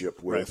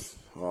relationship with.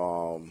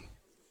 Right.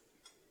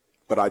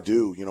 But I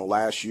do.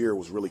 Last year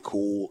was really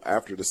cool.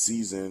 After the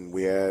season,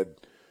 we had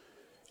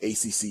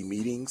ACC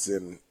meetings,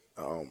 and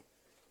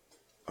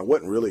I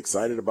wasn't really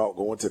excited about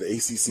going to the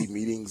ACC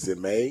meetings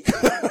in May.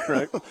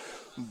 Right.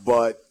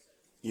 But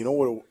you know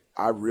what?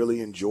 I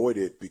really enjoyed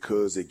it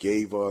because it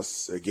gave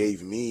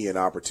me an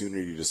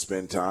opportunity to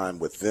spend time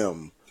with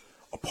them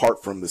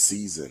apart from the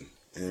season,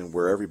 and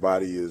where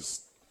everybody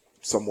is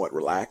somewhat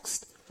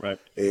relaxed. Right.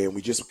 And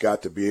we just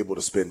got to be able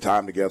to spend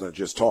time together and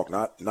just talk,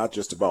 not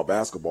just about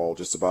basketball,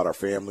 just about our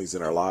families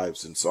and our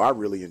lives. And so I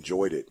really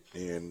enjoyed it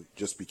and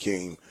just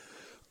became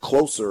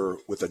closer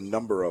with a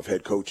number of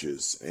head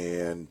coaches.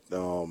 And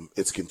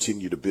it's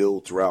continued to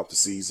build throughout the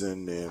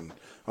season. And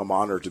I'm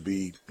honored to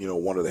be,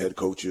 one of the head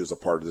coaches, a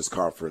part of this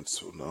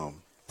conference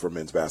for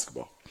men's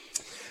basketball.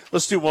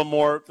 Let's do one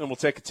more, and we'll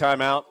take a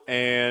timeout.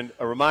 And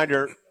a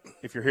reminder,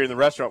 if you're here in the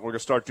restaurant, we're going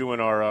to start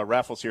doing our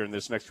raffles here in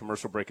this next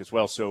commercial break as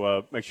well,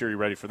 so make sure you're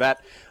ready for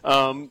that.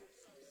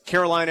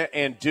 Carolina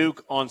and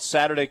Duke on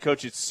Saturday.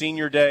 Coach, it's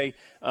senior day.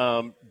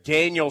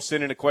 Daniel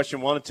sent in a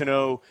question, wanted to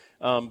know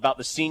about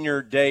the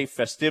senior day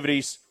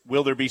festivities.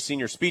 Will there be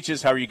senior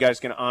speeches? How are you guys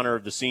going to honor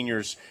the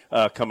seniors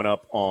coming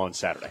up on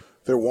Saturday?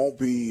 There won't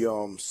be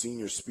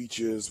senior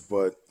speeches,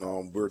 but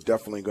we're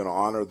definitely going to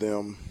honor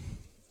them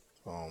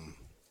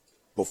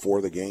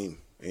before the game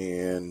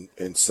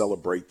and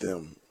celebrate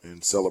them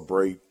and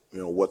celebrate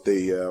what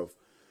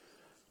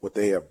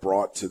they have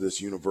brought to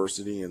this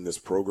university and this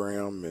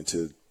program and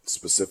to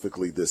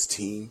specifically this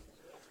team.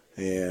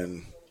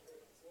 And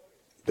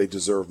they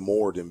deserve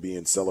more than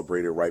being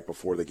celebrated right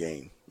before the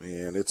game.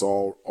 And it's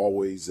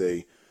always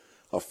a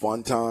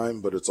fun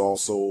time, but it's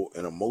also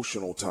an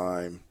emotional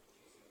time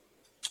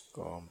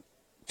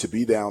to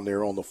be down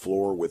there on the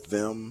floor with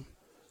them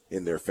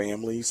and their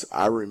families.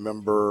 I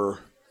remember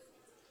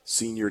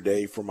senior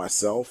day for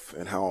myself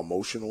and how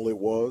emotional it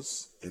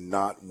was and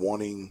not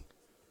wanting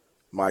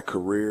my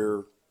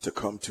career to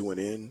come to an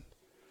end.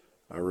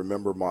 I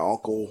remember my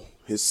uncle,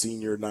 his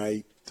senior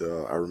night.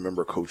 I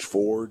remember Coach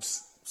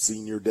Ford's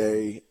senior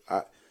day.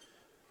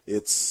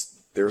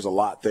 There's a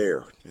lot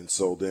there. And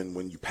so then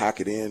when you pack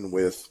it in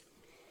with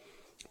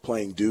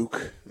playing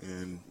Duke,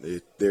 and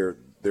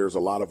there's a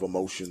lot of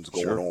emotions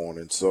going on.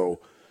 And so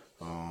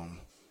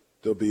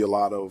there'll be a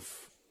lot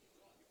of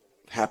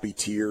happy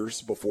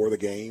tears before the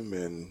game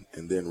and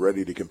then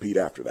ready to compete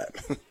after that.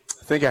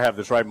 I think I have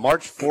this right.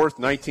 March 4th,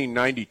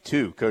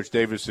 1992, Coach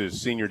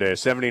Davis's senior day, a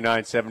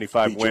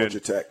 79-75 win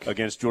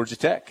against Georgia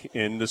Tech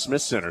in the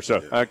Smith Center.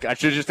 So I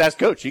should just ask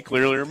Coach. He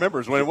clearly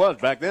remembers when it was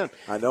back then.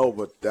 I know,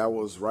 but that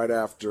was right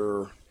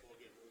after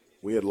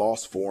we had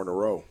lost 4 in a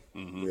row.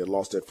 Mm-hmm. We had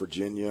lost at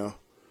Virginia,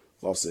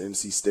 lost at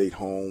NC State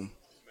home,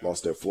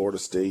 lost at Florida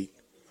State.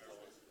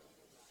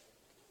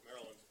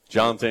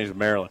 John thinks of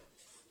Maryland.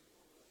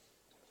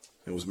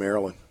 It was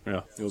Maryland.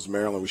 Yeah. It was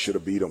Maryland. We should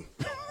have beat them.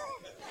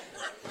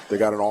 They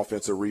got an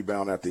offensive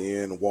rebound at the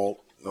end.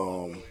 Walt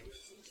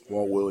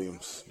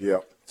Williams.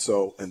 Yep.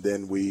 So, and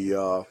then we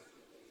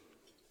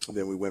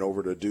went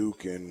over to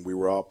Duke and we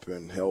were up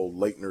and held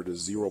Leitner to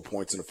 0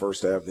 points in the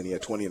first half. Then he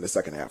had 20 in the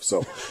second half.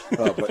 So,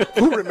 but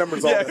who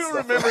remembers all that stuff? Yeah, who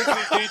remembers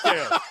these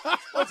details?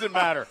 What's it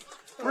matter?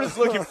 We're just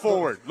looking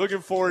forward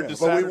to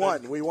Saturday.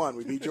 But we won.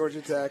 We beat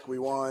Georgia Tech. We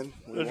won.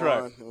 That's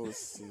right. It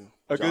was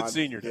a good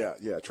senior day.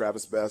 Yeah.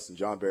 Travis Best and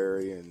John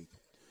Barry and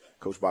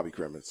Coach Bobby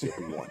Crimmins. Yeah,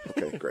 we won.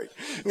 Okay, great.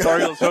 Tar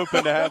Heels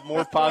hoping to have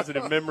more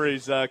positive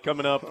memories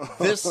coming up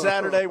this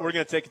Saturday. We're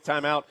going to take a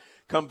time out.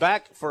 Come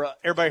back for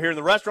everybody here in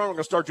the restaurant. We're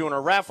going to start doing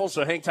our raffle,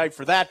 so hang tight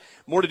for that.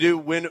 More to do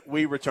when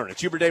we return.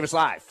 It's Hubert Davis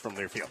live from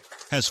Learfield.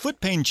 Has foot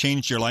pain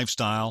changed your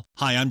lifestyle?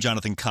 Hi, I'm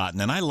Jonathan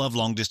Cotton, and I love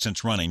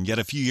long-distance running, yet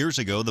a few years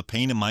ago, the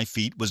pain in my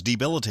feet was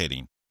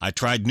debilitating. I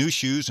tried new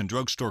shoes and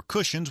drugstore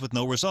cushions with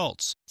no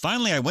results.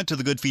 Finally, I went to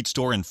the Good Feet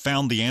store and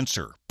found the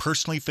answer,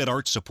 Personally Fit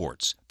Arch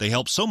Supports. They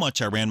helped so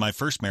much I ran my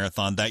first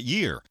marathon that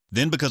year.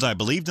 Then, because I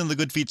believed in the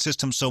Good Feet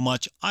system so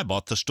much, I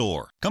bought the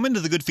store. Come into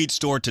the Good Feet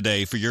store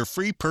today for your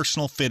free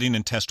personal fitting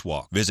and test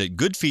walk. Visit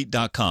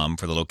goodfeet.com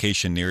for the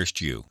location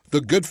nearest you.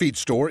 The Good Feet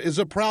store is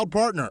a proud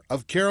partner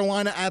of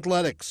Carolina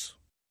Athletics.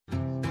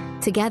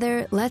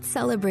 Together, let's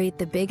celebrate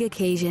the big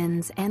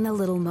occasions and the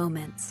little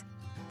moments,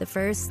 the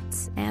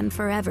firsts and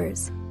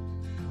forevers.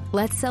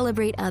 Let's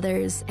celebrate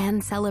others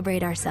and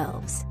celebrate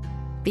ourselves,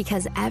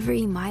 because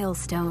every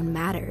milestone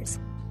matters,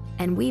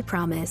 and we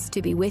promise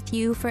to be with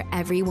you for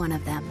every one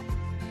of them.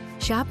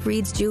 Shop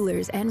Reed's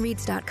Jewelers and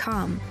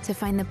Reeds.com to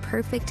find the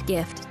perfect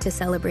gift to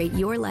celebrate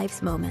your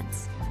life's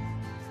moments.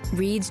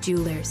 Reed's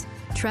Jewelers,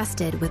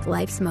 trusted with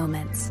life's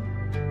moments.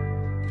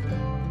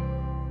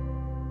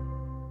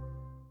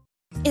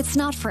 It's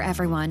not for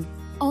everyone,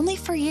 only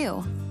for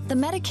you. The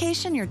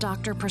medication your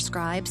doctor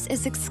prescribes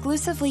is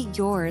exclusively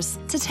yours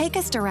to take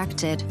as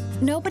directed.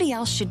 Nobody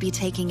else should be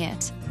taking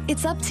it.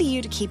 It's up to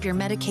you to keep your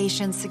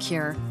medication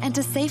secure and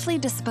to safely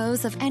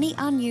dispose of any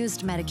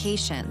unused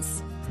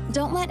medications.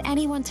 Don't let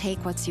anyone take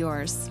what's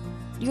yours.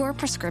 Your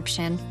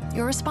prescription,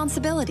 your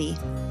responsibility.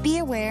 Be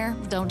aware,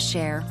 don't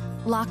share.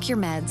 Lock your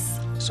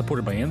meds.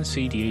 Supported by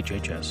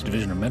NCDHHS,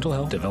 Division of Mental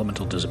Health,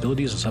 Developmental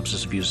Disabilities, and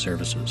Substance Abuse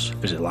Services.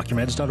 Visit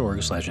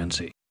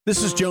lockyourmeds.org/NC.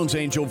 This is Jones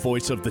Angel,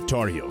 voice of the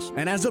Tar Heels.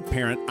 And as a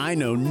parent, I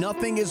know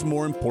nothing is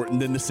more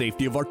important than the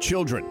safety of our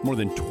children. More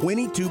than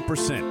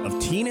 22%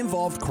 of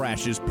teen-involved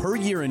crashes per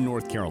year in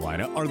North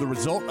Carolina are the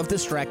result of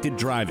distracted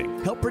driving.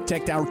 Help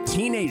protect our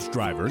teenage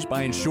drivers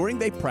by ensuring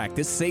they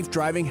practice safe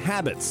driving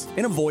habits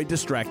and avoid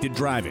distracted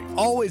driving.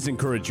 Always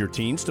encourage your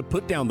teens to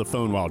put down the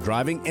phone while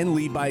driving and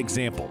lead by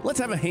example. Let's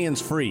have a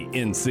hands-free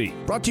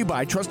NC. Brought to you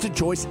by Trusted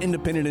Choice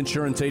Independent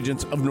Insurance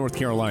Agents of North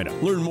Carolina.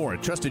 Learn more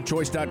at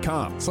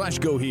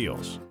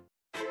trustedchoice.com/GoHeels.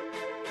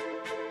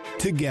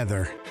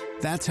 Together,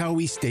 that's how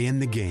we stay in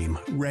the game,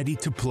 ready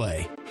to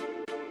play.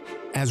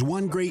 As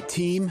one great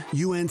team,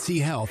 UNC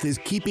Health is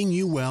keeping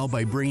you well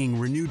by bringing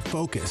renewed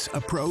focus,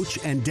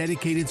 approach, and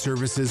dedicated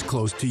services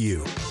close to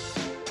you.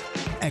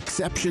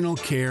 Exceptional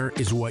care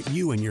is what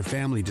you and your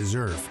family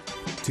deserve.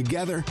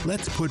 Together,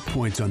 let's put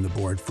points on the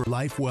board for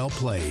life well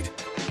played.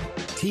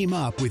 Team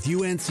up with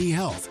UNC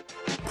Health.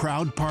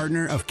 proud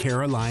partner of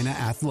Carolina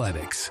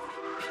Athletics.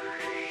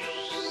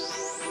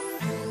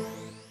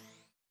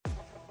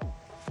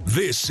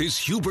 This is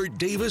Hubert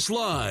Davis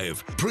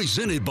Live,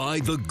 presented by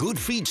The Good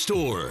Feet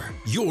Store,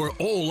 your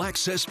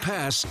all-access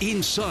pass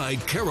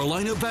inside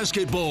Carolina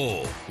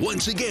basketball.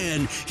 Once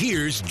again,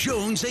 here's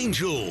Jones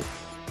Angell.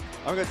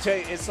 I'm going to tell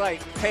you, it's like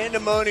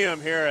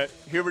pandemonium here at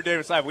Hubert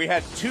Davis Live. We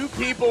had two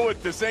people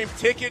with the same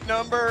ticket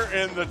number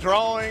in the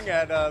drawing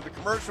at the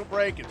commercial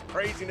break. It's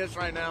craziness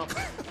right now,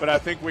 but I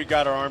think we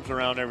got our arms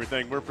around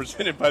everything. We're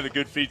presented by the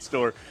Good Feet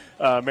Store,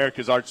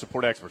 America's arch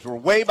support experts. We're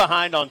way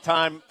behind on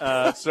time,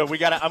 so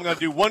I'm going to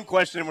do one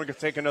question and we're going to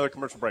take another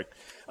commercial break.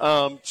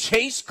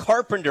 Chase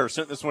Carpenter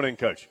sent this one in,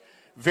 Coach.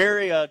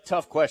 Very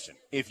tough question.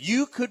 If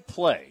you could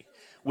play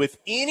with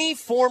any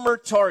former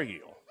Tar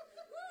Heel,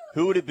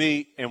 who would it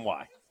be and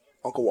why?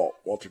 Uncle Walt,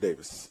 Walter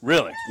Davis.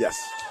 Really? Yes.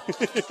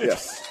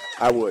 Yes,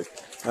 I would.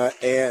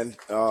 And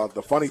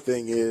the funny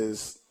thing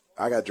is,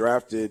 I got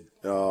drafted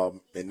in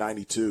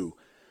 92,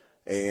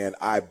 and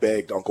I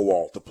begged Uncle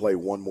Walt to play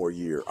one more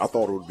year. I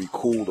thought it would be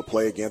cool to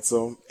play against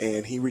him,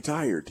 and he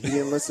retired. He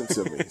didn't listen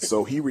to me.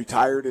 So he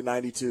retired in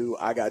 92.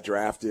 I got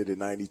drafted in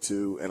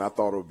 92, and I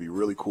thought it would be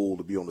really cool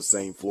to be on the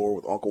same floor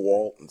with Uncle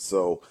Walt. And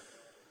so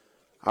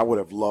I would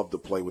have loved to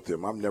play with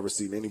him. I've never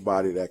seen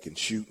anybody that can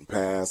shoot and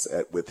pass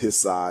with his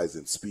size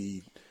and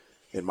speed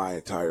in my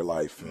entire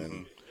life.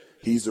 And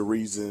he's the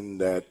reason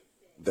that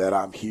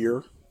I'm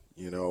here,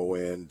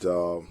 and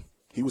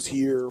he was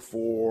here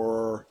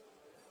for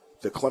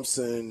the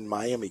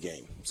Clemson-Miami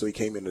game. So he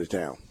came into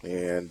town.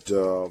 And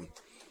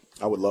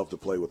I would love to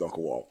play with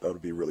Uncle Walt. That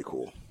would be really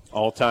cool.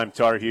 All-time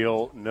Tar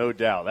Heel, no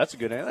doubt. That's a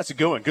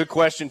good one. Good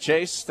question,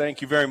 Chase.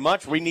 Thank you very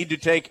much. We need to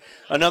take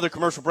another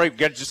commercial break.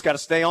 We just got to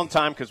stay on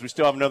time because we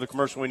still have another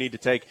commercial we need to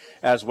take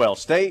as well.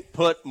 Stay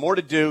put. More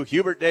to do.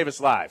 Hubert Davis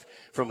Live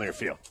from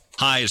Learfield.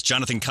 Hi, it's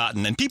Jonathan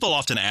Cotton, and people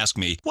often ask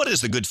me, what is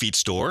the Good Feet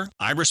Store?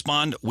 I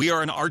respond, we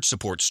are an arch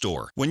support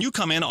store. When you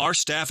come in, our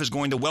staff is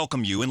going to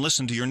welcome you and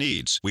listen to your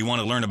needs. We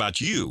want to learn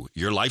about you,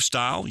 your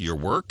lifestyle, your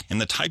work,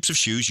 and the types of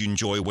shoes you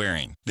enjoy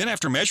wearing. Then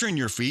after measuring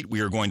your feet, we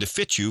are going to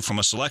fit you from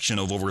a selection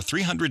of over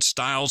 300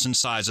 styles and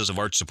sizes of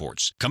arch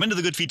supports. Come into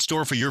the Good Feet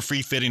Store for your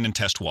free fitting and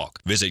test walk.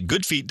 Visit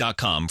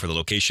goodfeet.com for the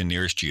location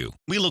nearest you.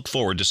 We look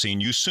forward to seeing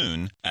you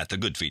soon at the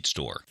Good Feet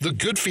Store. The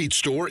Good Feet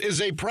Store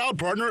is a proud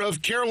partner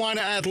of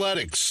Carolina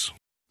Athletics.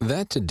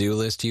 That to-do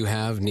list you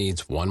have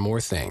needs one more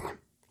thing.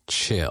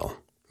 Chill.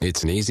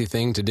 It's an easy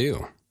thing to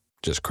do.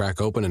 Just crack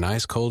open an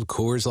ice-cold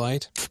Coors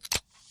Light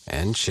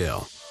and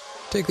chill.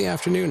 Take the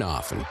afternoon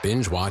off and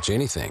binge watch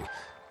anything.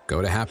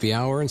 Go to happy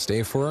hour and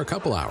stay for a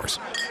couple hours.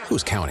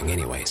 Who's counting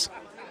anyways?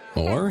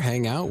 Or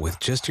hang out with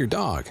just your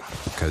dog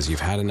because you've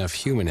had enough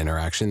human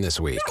interaction this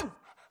week.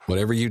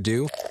 Whatever you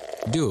do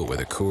it with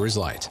a Coors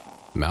Light.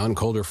 Mountain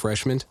Cold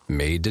Refreshment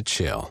made to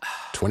chill.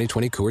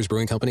 2020 Coors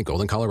Brewing Company,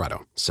 Golden,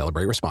 Colorado.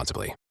 Celebrate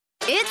responsibly.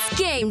 It's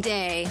game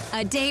day,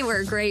 a day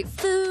where great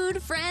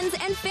food, friends,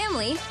 and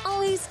family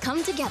always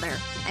come together.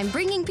 And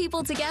bringing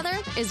people together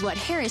is what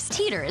Harris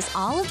Teeter is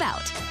all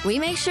about. We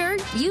make sure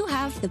you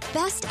have the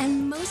best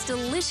and most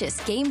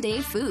delicious game day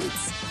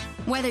foods.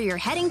 Whether you're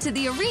heading to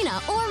the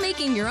arena or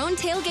making your own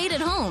tailgate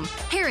at home,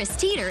 Harris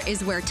Teeter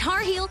is where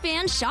Tar Heel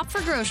fans shop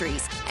for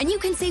groceries. And you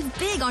can save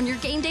big on your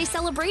game day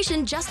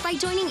celebration just by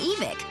joining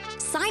EVIC.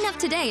 Sign up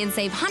today and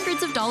save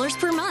hundreds of dollars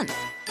per month.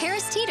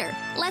 Harris Teeter,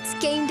 let's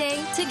game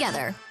day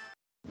together.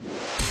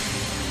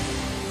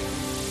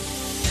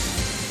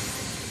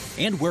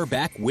 And we're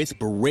back with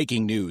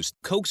breaking news.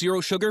 Coke Zero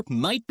Sugar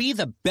might be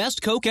the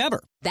best Coke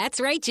ever. That's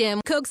right,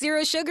 Jim. Coke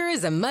Zero Sugar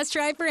is a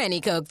must-try for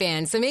any Coke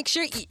fan, so make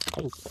sure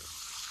you...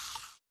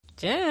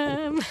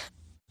 Jim.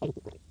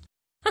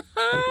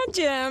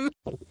 Jim.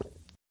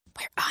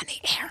 We're on the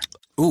air.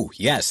 Ooh,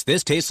 yes,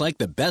 this tastes like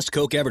the best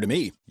Coke ever to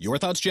me. Your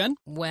thoughts, Jen?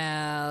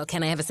 Well,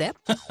 can I have a sip?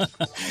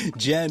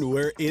 Jen,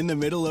 we're in the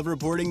middle of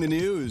reporting the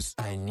news.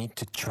 I need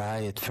to try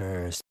it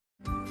first.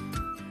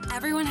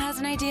 Everyone has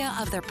an idea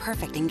of their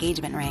perfect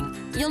engagement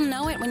ring. You'll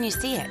know it when you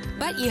see it,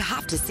 but you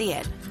have to see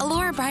it.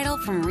 Allure Bridal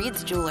from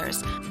Reed's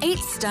Jewelers. 8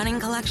 stunning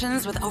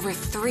collections with over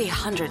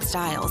 300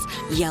 styles.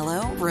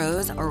 Yellow,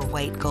 rose, or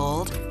white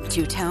gold.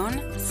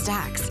 Two-tone,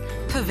 stacks,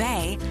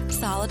 pave,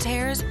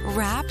 solitaires,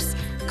 wraps,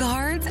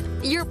 guards.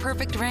 Your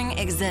perfect ring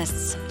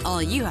exists.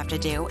 All you have to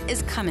do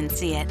is come and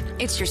see it.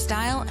 It's your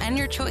style and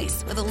your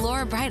choice with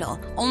Allure Bridal.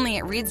 Only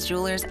at Reed's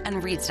Jewelers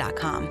and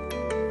Reeds.com.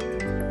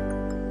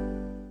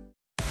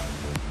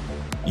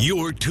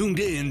 You're tuned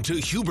in to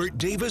Hubert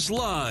Davis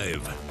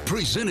Live,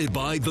 presented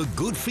by The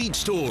Good Feet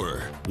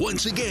Store.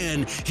 Once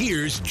again,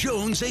 here's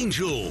Jones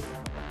Angell.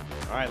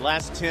 All right,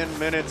 last 10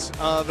 minutes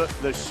of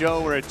the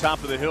show. We're at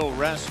Top of the Hill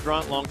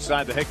Restaurant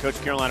alongside the head coach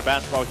of Carolina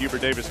basketball,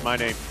 Hubert Davis. My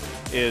name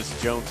is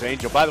Jones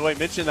Angell. By the way,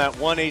 mention that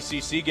one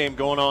ACC game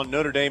going on,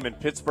 Notre Dame and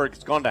Pittsburgh.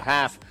 It's gone to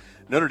half.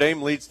 Notre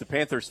Dame leads the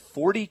Panthers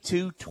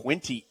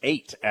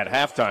 42-28 at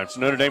halftime. So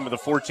Notre Dame with a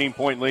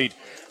 14-point lead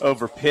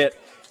over Pitt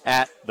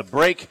at the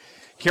break.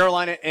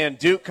 Carolina and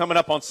Duke coming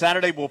up on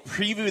Saturday. We'll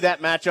preview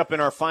that matchup in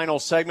our final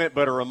segment,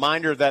 but a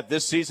reminder that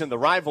this season the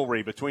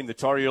rivalry between the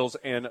Tar Heels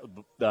and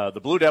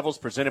the Blue Devils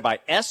presented by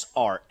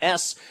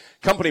SRS,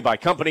 company by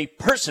company,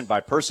 person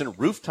by person,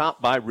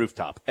 rooftop by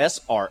rooftop.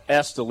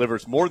 SRS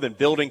delivers more than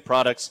building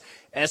products.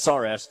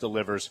 SRS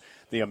delivers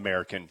the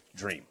American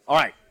dream. All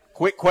right.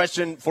 Quick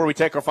question before we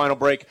take our final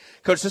break.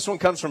 Coach, this one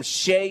comes from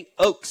Shay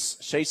Oaks.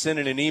 Shay sent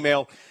in an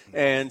email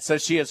and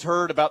says she has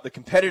heard about the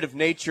competitive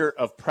nature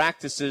of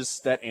practices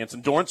that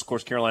Anson Dorrance, of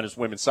course, Carolina's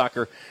women's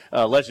soccer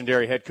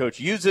legendary head coach,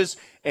 uses,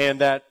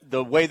 and that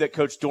the way that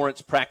Coach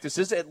Dorrance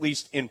practices, at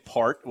least in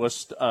part,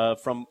 was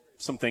from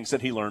some things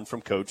that he learned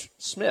from Coach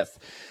Smith.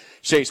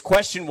 Shay's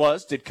question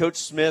was, did Coach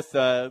Smith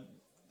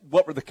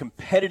what were the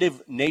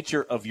competitive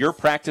nature of your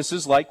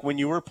practices like when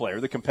you were a player,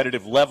 the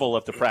competitive level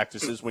of the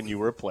practices when you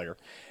were a player?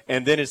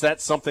 And then is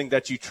that something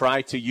that you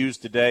try to use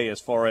today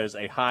as far as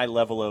a high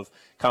level of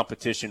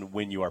competition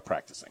when you are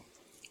practicing?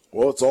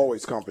 Well, it's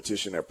always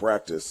competition at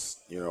practice,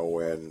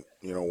 and,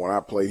 when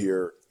I play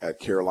here at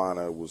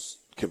Carolina, it was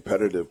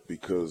competitive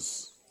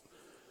because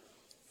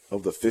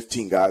of the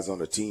 15 guys on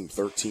the team,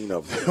 13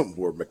 of them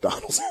were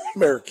McDonald's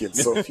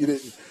Americans. So if you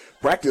didn't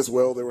practice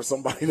well, there was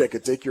somebody that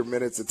could take your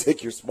minutes and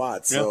take your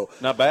spots. Yeah, so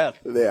not bad.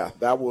 Yeah,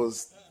 that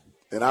was,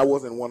 and I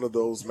wasn't one of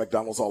those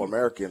McDonald's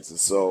All-Americans, and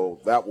so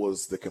that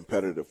was the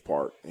competitive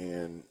part.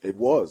 And it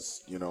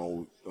was,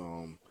 and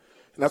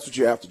that's what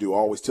you have to do. I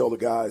always tell the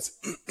guys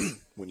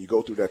when you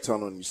go through that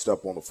tunnel and you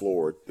step on the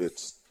floor,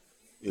 it's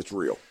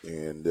real,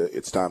 and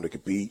it's time to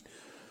compete.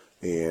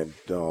 And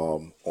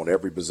on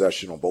every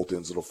possession on both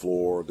ends of the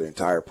floor, the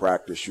entire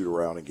practice, shoot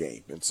around and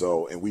game.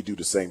 And we do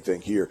the same thing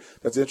here.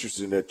 That's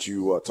interesting that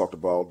you talked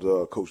about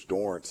Coach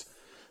Dorrance.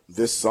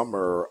 This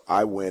summer,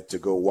 I went to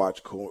go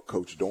watch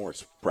Coach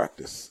Dorrance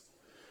practice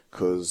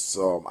because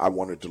I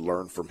wanted to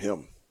learn from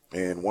him.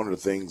 And one of the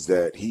things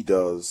that he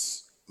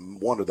does,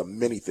 one of the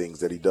many things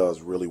that he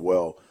does really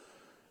well,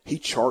 he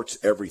charts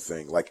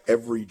everything. Like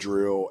every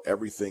drill,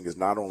 everything is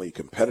not only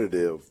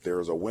competitive,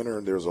 there's a winner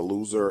and there's a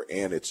loser,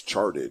 and it's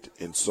charted.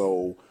 And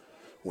so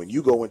when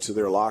you go into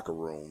their locker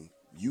room,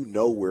 you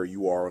know where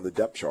you are on the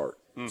depth chart.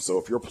 So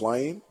if you're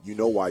playing, you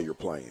know why you're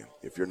playing.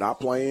 If you're not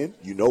playing,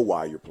 you know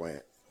why you're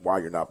playing, why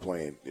you're not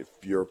playing. If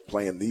you're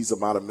playing these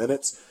amount of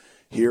minutes,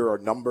 here are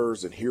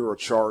numbers and here are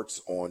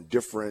charts on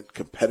different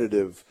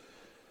competitive,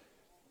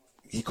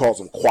 he calls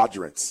them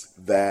quadrants,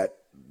 that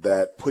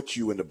puts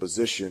you in a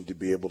position to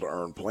be able to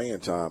earn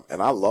playing time.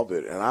 And I love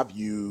it. And I've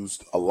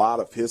used a lot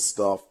of his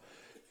stuff,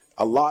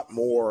 a lot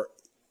more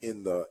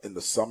in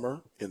the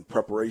summer, in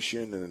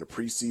preparation and in the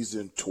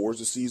preseason towards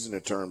the season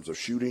in terms of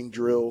shooting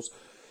drills.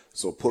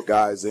 So put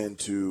guys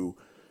into,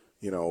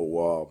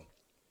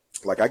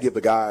 like I give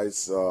the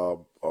guys a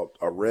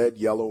red,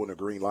 yellow, and a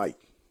green light.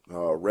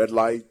 Red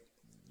light,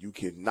 you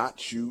cannot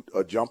shoot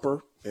a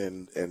jumper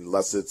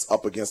unless it's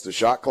up against the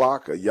shot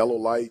clock. A yellow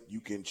light, you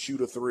can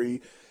shoot a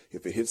three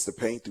if it hits the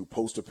paint through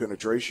poster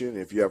penetration.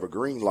 If you have a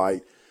green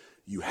light,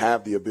 you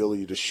have the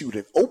ability to shoot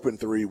an open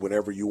three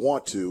whenever you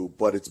want to,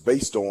 but it's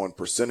based on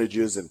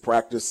percentages and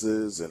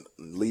practices and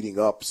leading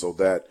up so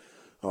that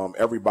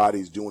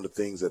everybody's doing the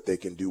things that they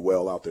can do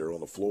well out there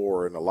on the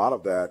floor. And a lot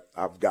of that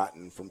I've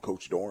gotten from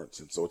Coach Dorrance,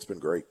 and so it's been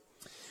great.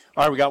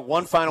 All right, we got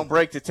one final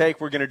break to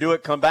take. We're going to do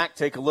it. Come back,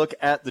 take a look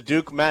at the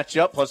Duke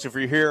matchup. Plus, if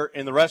you're here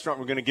in the restaurant,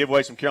 we're going to give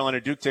away some Carolina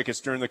Duke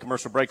tickets during the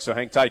commercial break, so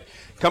hang tight.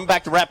 Come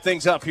back to wrap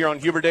things up here on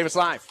Hubert Davis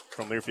Live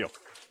from Learfield.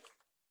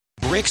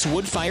 Brix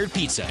Wood-Fired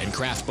Pizza and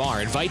Craft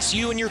Bar invites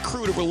you and your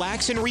crew to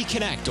relax and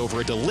reconnect over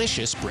a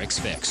delicious Brix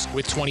fix.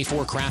 With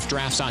 24 craft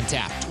drafts on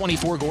tap,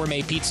 24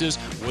 gourmet pizzas,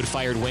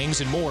 wood-fired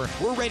wings, and more,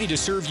 we're ready to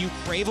serve you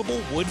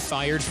craveable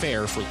wood-fired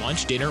fare for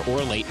lunch, dinner, or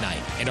a late night.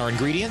 And our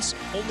ingredients?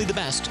 Only the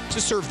best to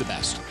serve the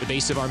best. The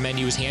base of our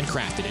menu is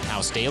handcrafted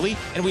in-house daily,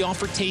 and we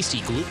offer tasty,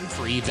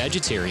 gluten-free,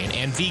 vegetarian,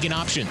 and vegan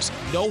options.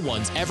 No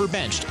one's ever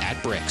benched at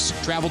Brix.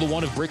 Travel to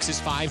one of Brix's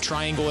 5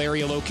 Triangle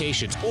area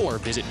locations or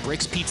visit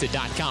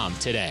BrixPizza.com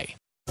today.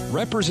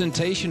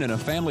 Representation in a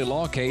family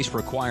law case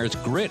requires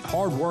grit,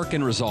 hard work,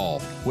 and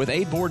resolve. With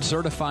 8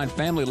 board-certified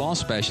family law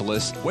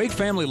specialists, Wake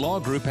Family Law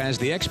Group has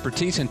the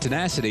expertise and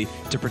tenacity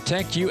to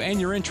protect you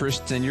and your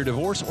interests in your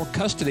divorce or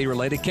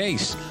custody-related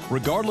case.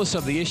 Regardless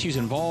of the issues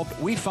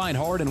involved, we fight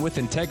hard and with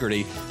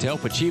integrity to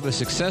help achieve a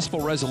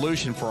successful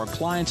resolution for our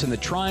clients in the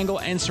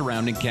Triangle and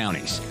surrounding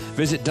counties.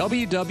 Visit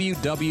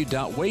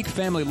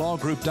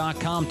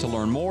www.wakefamilylawgroup.com to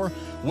learn more.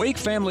 Wake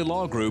Family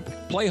Law Group.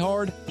 Play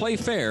hard, play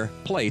fair,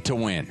 play to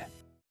win.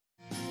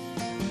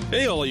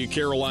 Hey, all you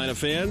Carolina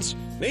fans.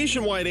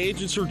 Nationwide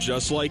agents are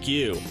just like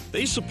you.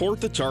 They support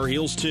the Tar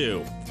Heels,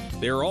 too.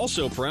 They are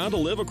also proud to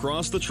live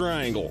across the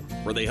Triangle,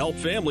 where they help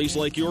families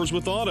like yours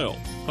with auto,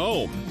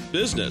 home,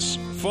 business,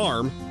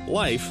 farm,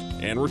 life,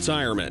 and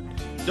retirement.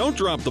 Don't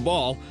drop the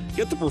ball.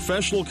 Get the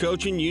professional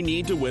coaching you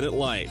need to win at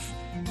life.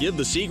 Give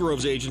the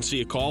Seagroves Agency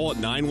a call at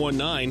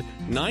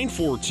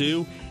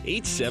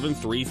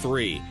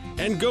 919-942-8733.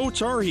 And go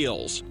Tar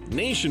Heels.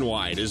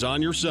 Nationwide is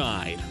on your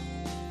side.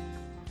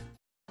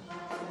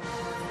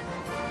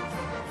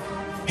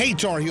 Hey,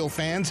 Tar Heel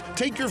fans,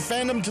 take your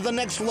fandom to the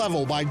next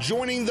level by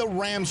joining the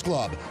Rams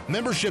Club.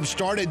 Memberships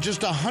start at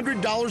just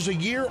 $100 a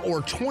year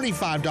or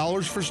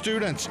 $25 for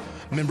students.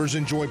 Members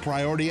enjoy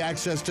priority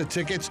access to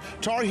tickets,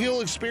 Tar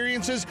Heel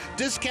experiences,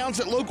 discounts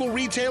at local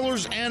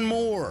retailers, and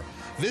more.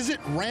 Visit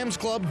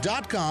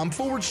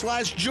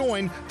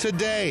ramsclub.com/join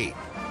today.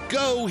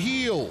 Go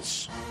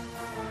Heels!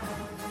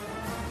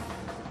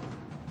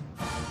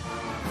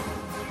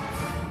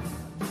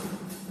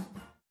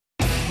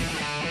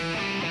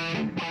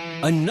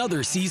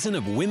 Another season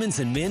of women's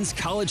and men's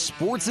college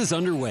sports is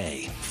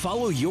underway.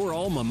 Follow your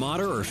alma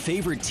mater or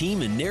favorite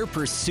team in their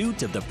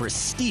pursuit of the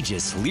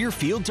prestigious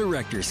Learfield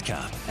Directors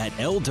Cup at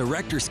L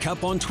Directors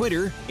Cup on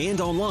Twitter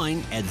and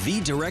online at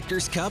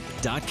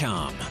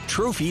thedirectorscup.com.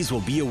 Trophies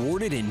will be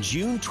awarded in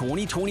June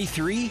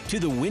 2023 to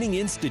the winning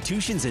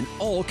institutions in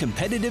all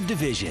competitive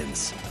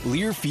divisions.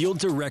 Learfield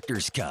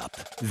Directors Cup,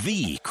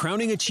 the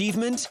crowning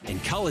achievement in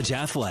college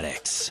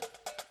athletics.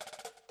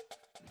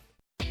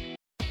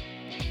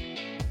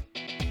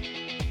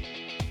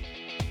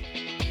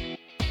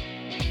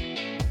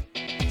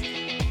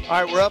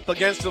 All right, we're up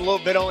against it a little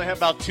bit. Only have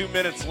about 2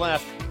 minutes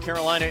left.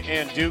 Carolina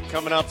and Duke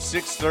coming up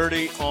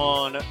 6:30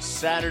 on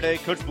Saturday.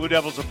 Coach, Blue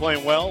Devils are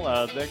playing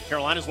well.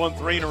 Carolina's won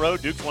 3 in a row.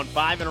 Duke's won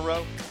 5 in a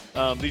row.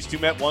 These two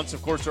met once,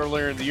 of course,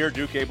 earlier in the year.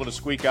 Duke able to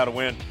squeak out a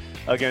win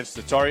against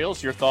the Tar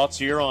Heels. Your thoughts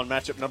here on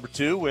matchup number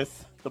 2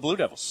 with the Blue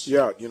Devils?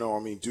 Yeah,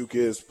 Duke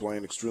is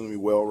playing extremely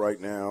well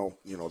right now.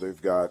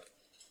 They've got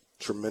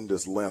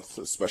tremendous length,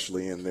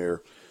 especially in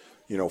their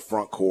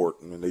front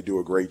court, and they do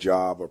a great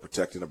job of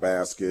protecting the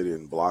basket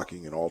and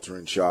blocking and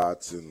altering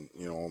shots. And,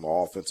 on the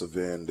offensive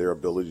end, their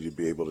ability to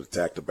be able to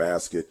attack the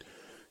basket.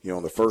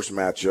 In the first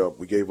matchup,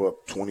 we gave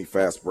up 20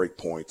 fast break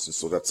points. And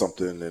so that's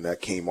something, and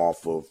that came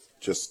off of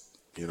just,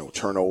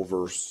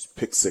 turnovers,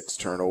 pick 6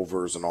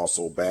 turnovers, and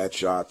also bad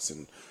shots.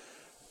 And,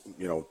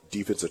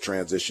 defensive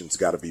transitions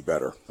got to be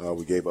better.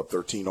 We gave up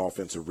 13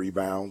 offensive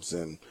rebounds,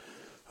 and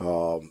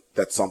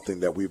that's something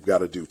that we've got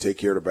to do. Take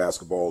care of the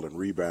basketball and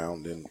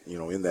rebound. And,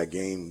 in that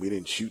game, we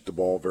didn't shoot the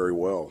ball very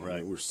well.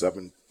 Right. We were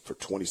 7 for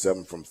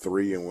 27 from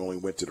 3, and we only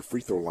went to the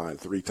free throw line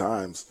 3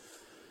 times.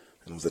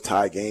 And it was a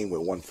tie game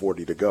with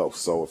 1:40 to go.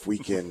 So if we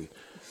can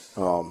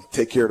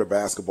take care of the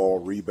basketball,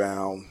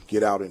 rebound,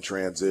 get out in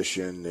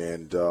transition,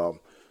 and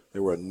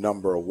there were a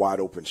number of wide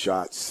open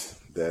shots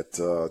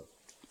that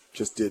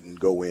just didn't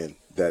go in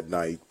that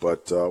night.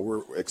 But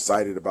we're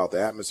excited about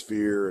the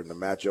atmosphere, and the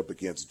matchup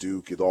against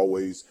Duke. It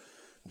always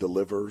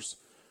delivers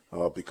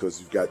because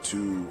you've got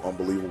 2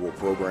 unbelievable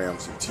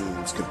programs and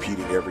teams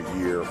competing every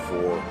year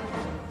for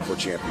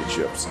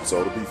championships. And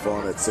so it'll be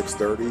fun at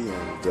 6:30,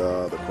 and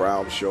the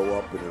crowd will show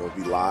up, and it'll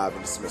be live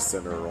in the Smith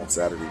Center on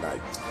Saturday night.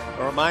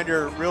 A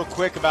reminder real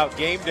quick about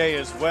game day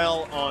as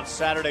well on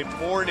Saturday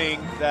morning.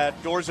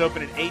 That doors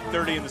open at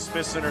 8:30 in the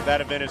Smith Center.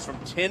 That event is from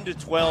 10 to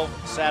 12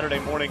 Saturday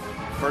morning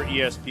for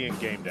ESPN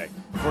Game Day.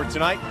 For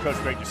tonight, Coach,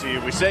 great to see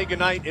you. We say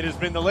goodnight. It has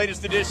been the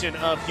latest edition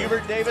of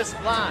Hubert Davis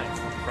Live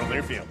from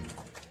Learfield.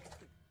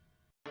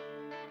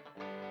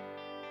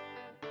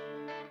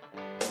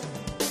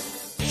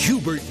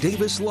 Hubert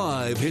Davis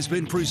Live has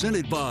been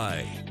presented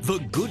by The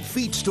Good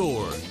Feet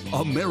Store,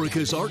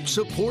 America's Arch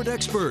Support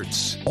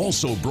Experts.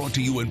 Also brought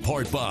to you in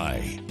part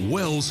by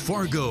Wells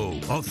Fargo,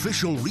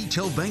 official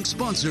retail bank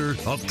sponsor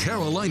of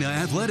Carolina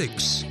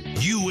Athletics.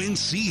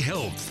 UNC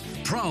Health,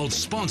 proud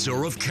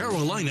sponsor of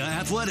Carolina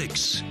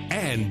Athletics.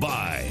 And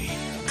by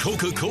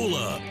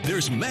Coca-Cola.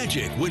 There's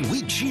magic when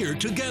we cheer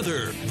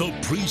together. The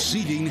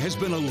preceding has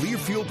been a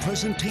Learfield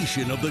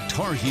presentation of the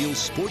Tar Heels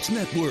Sports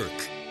Network.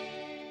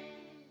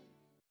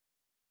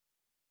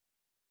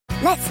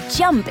 Let's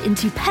jump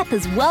into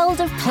Peppa's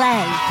world of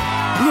play.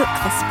 Look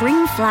for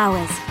spring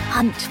flowers,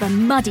 hunt for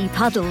muddy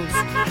puddles,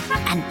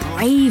 and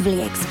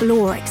bravely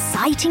explore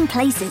exciting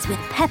places with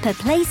Peppa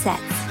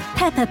playsets.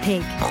 Peppa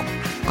Pig,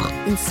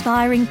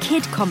 inspiring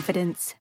kid confidence.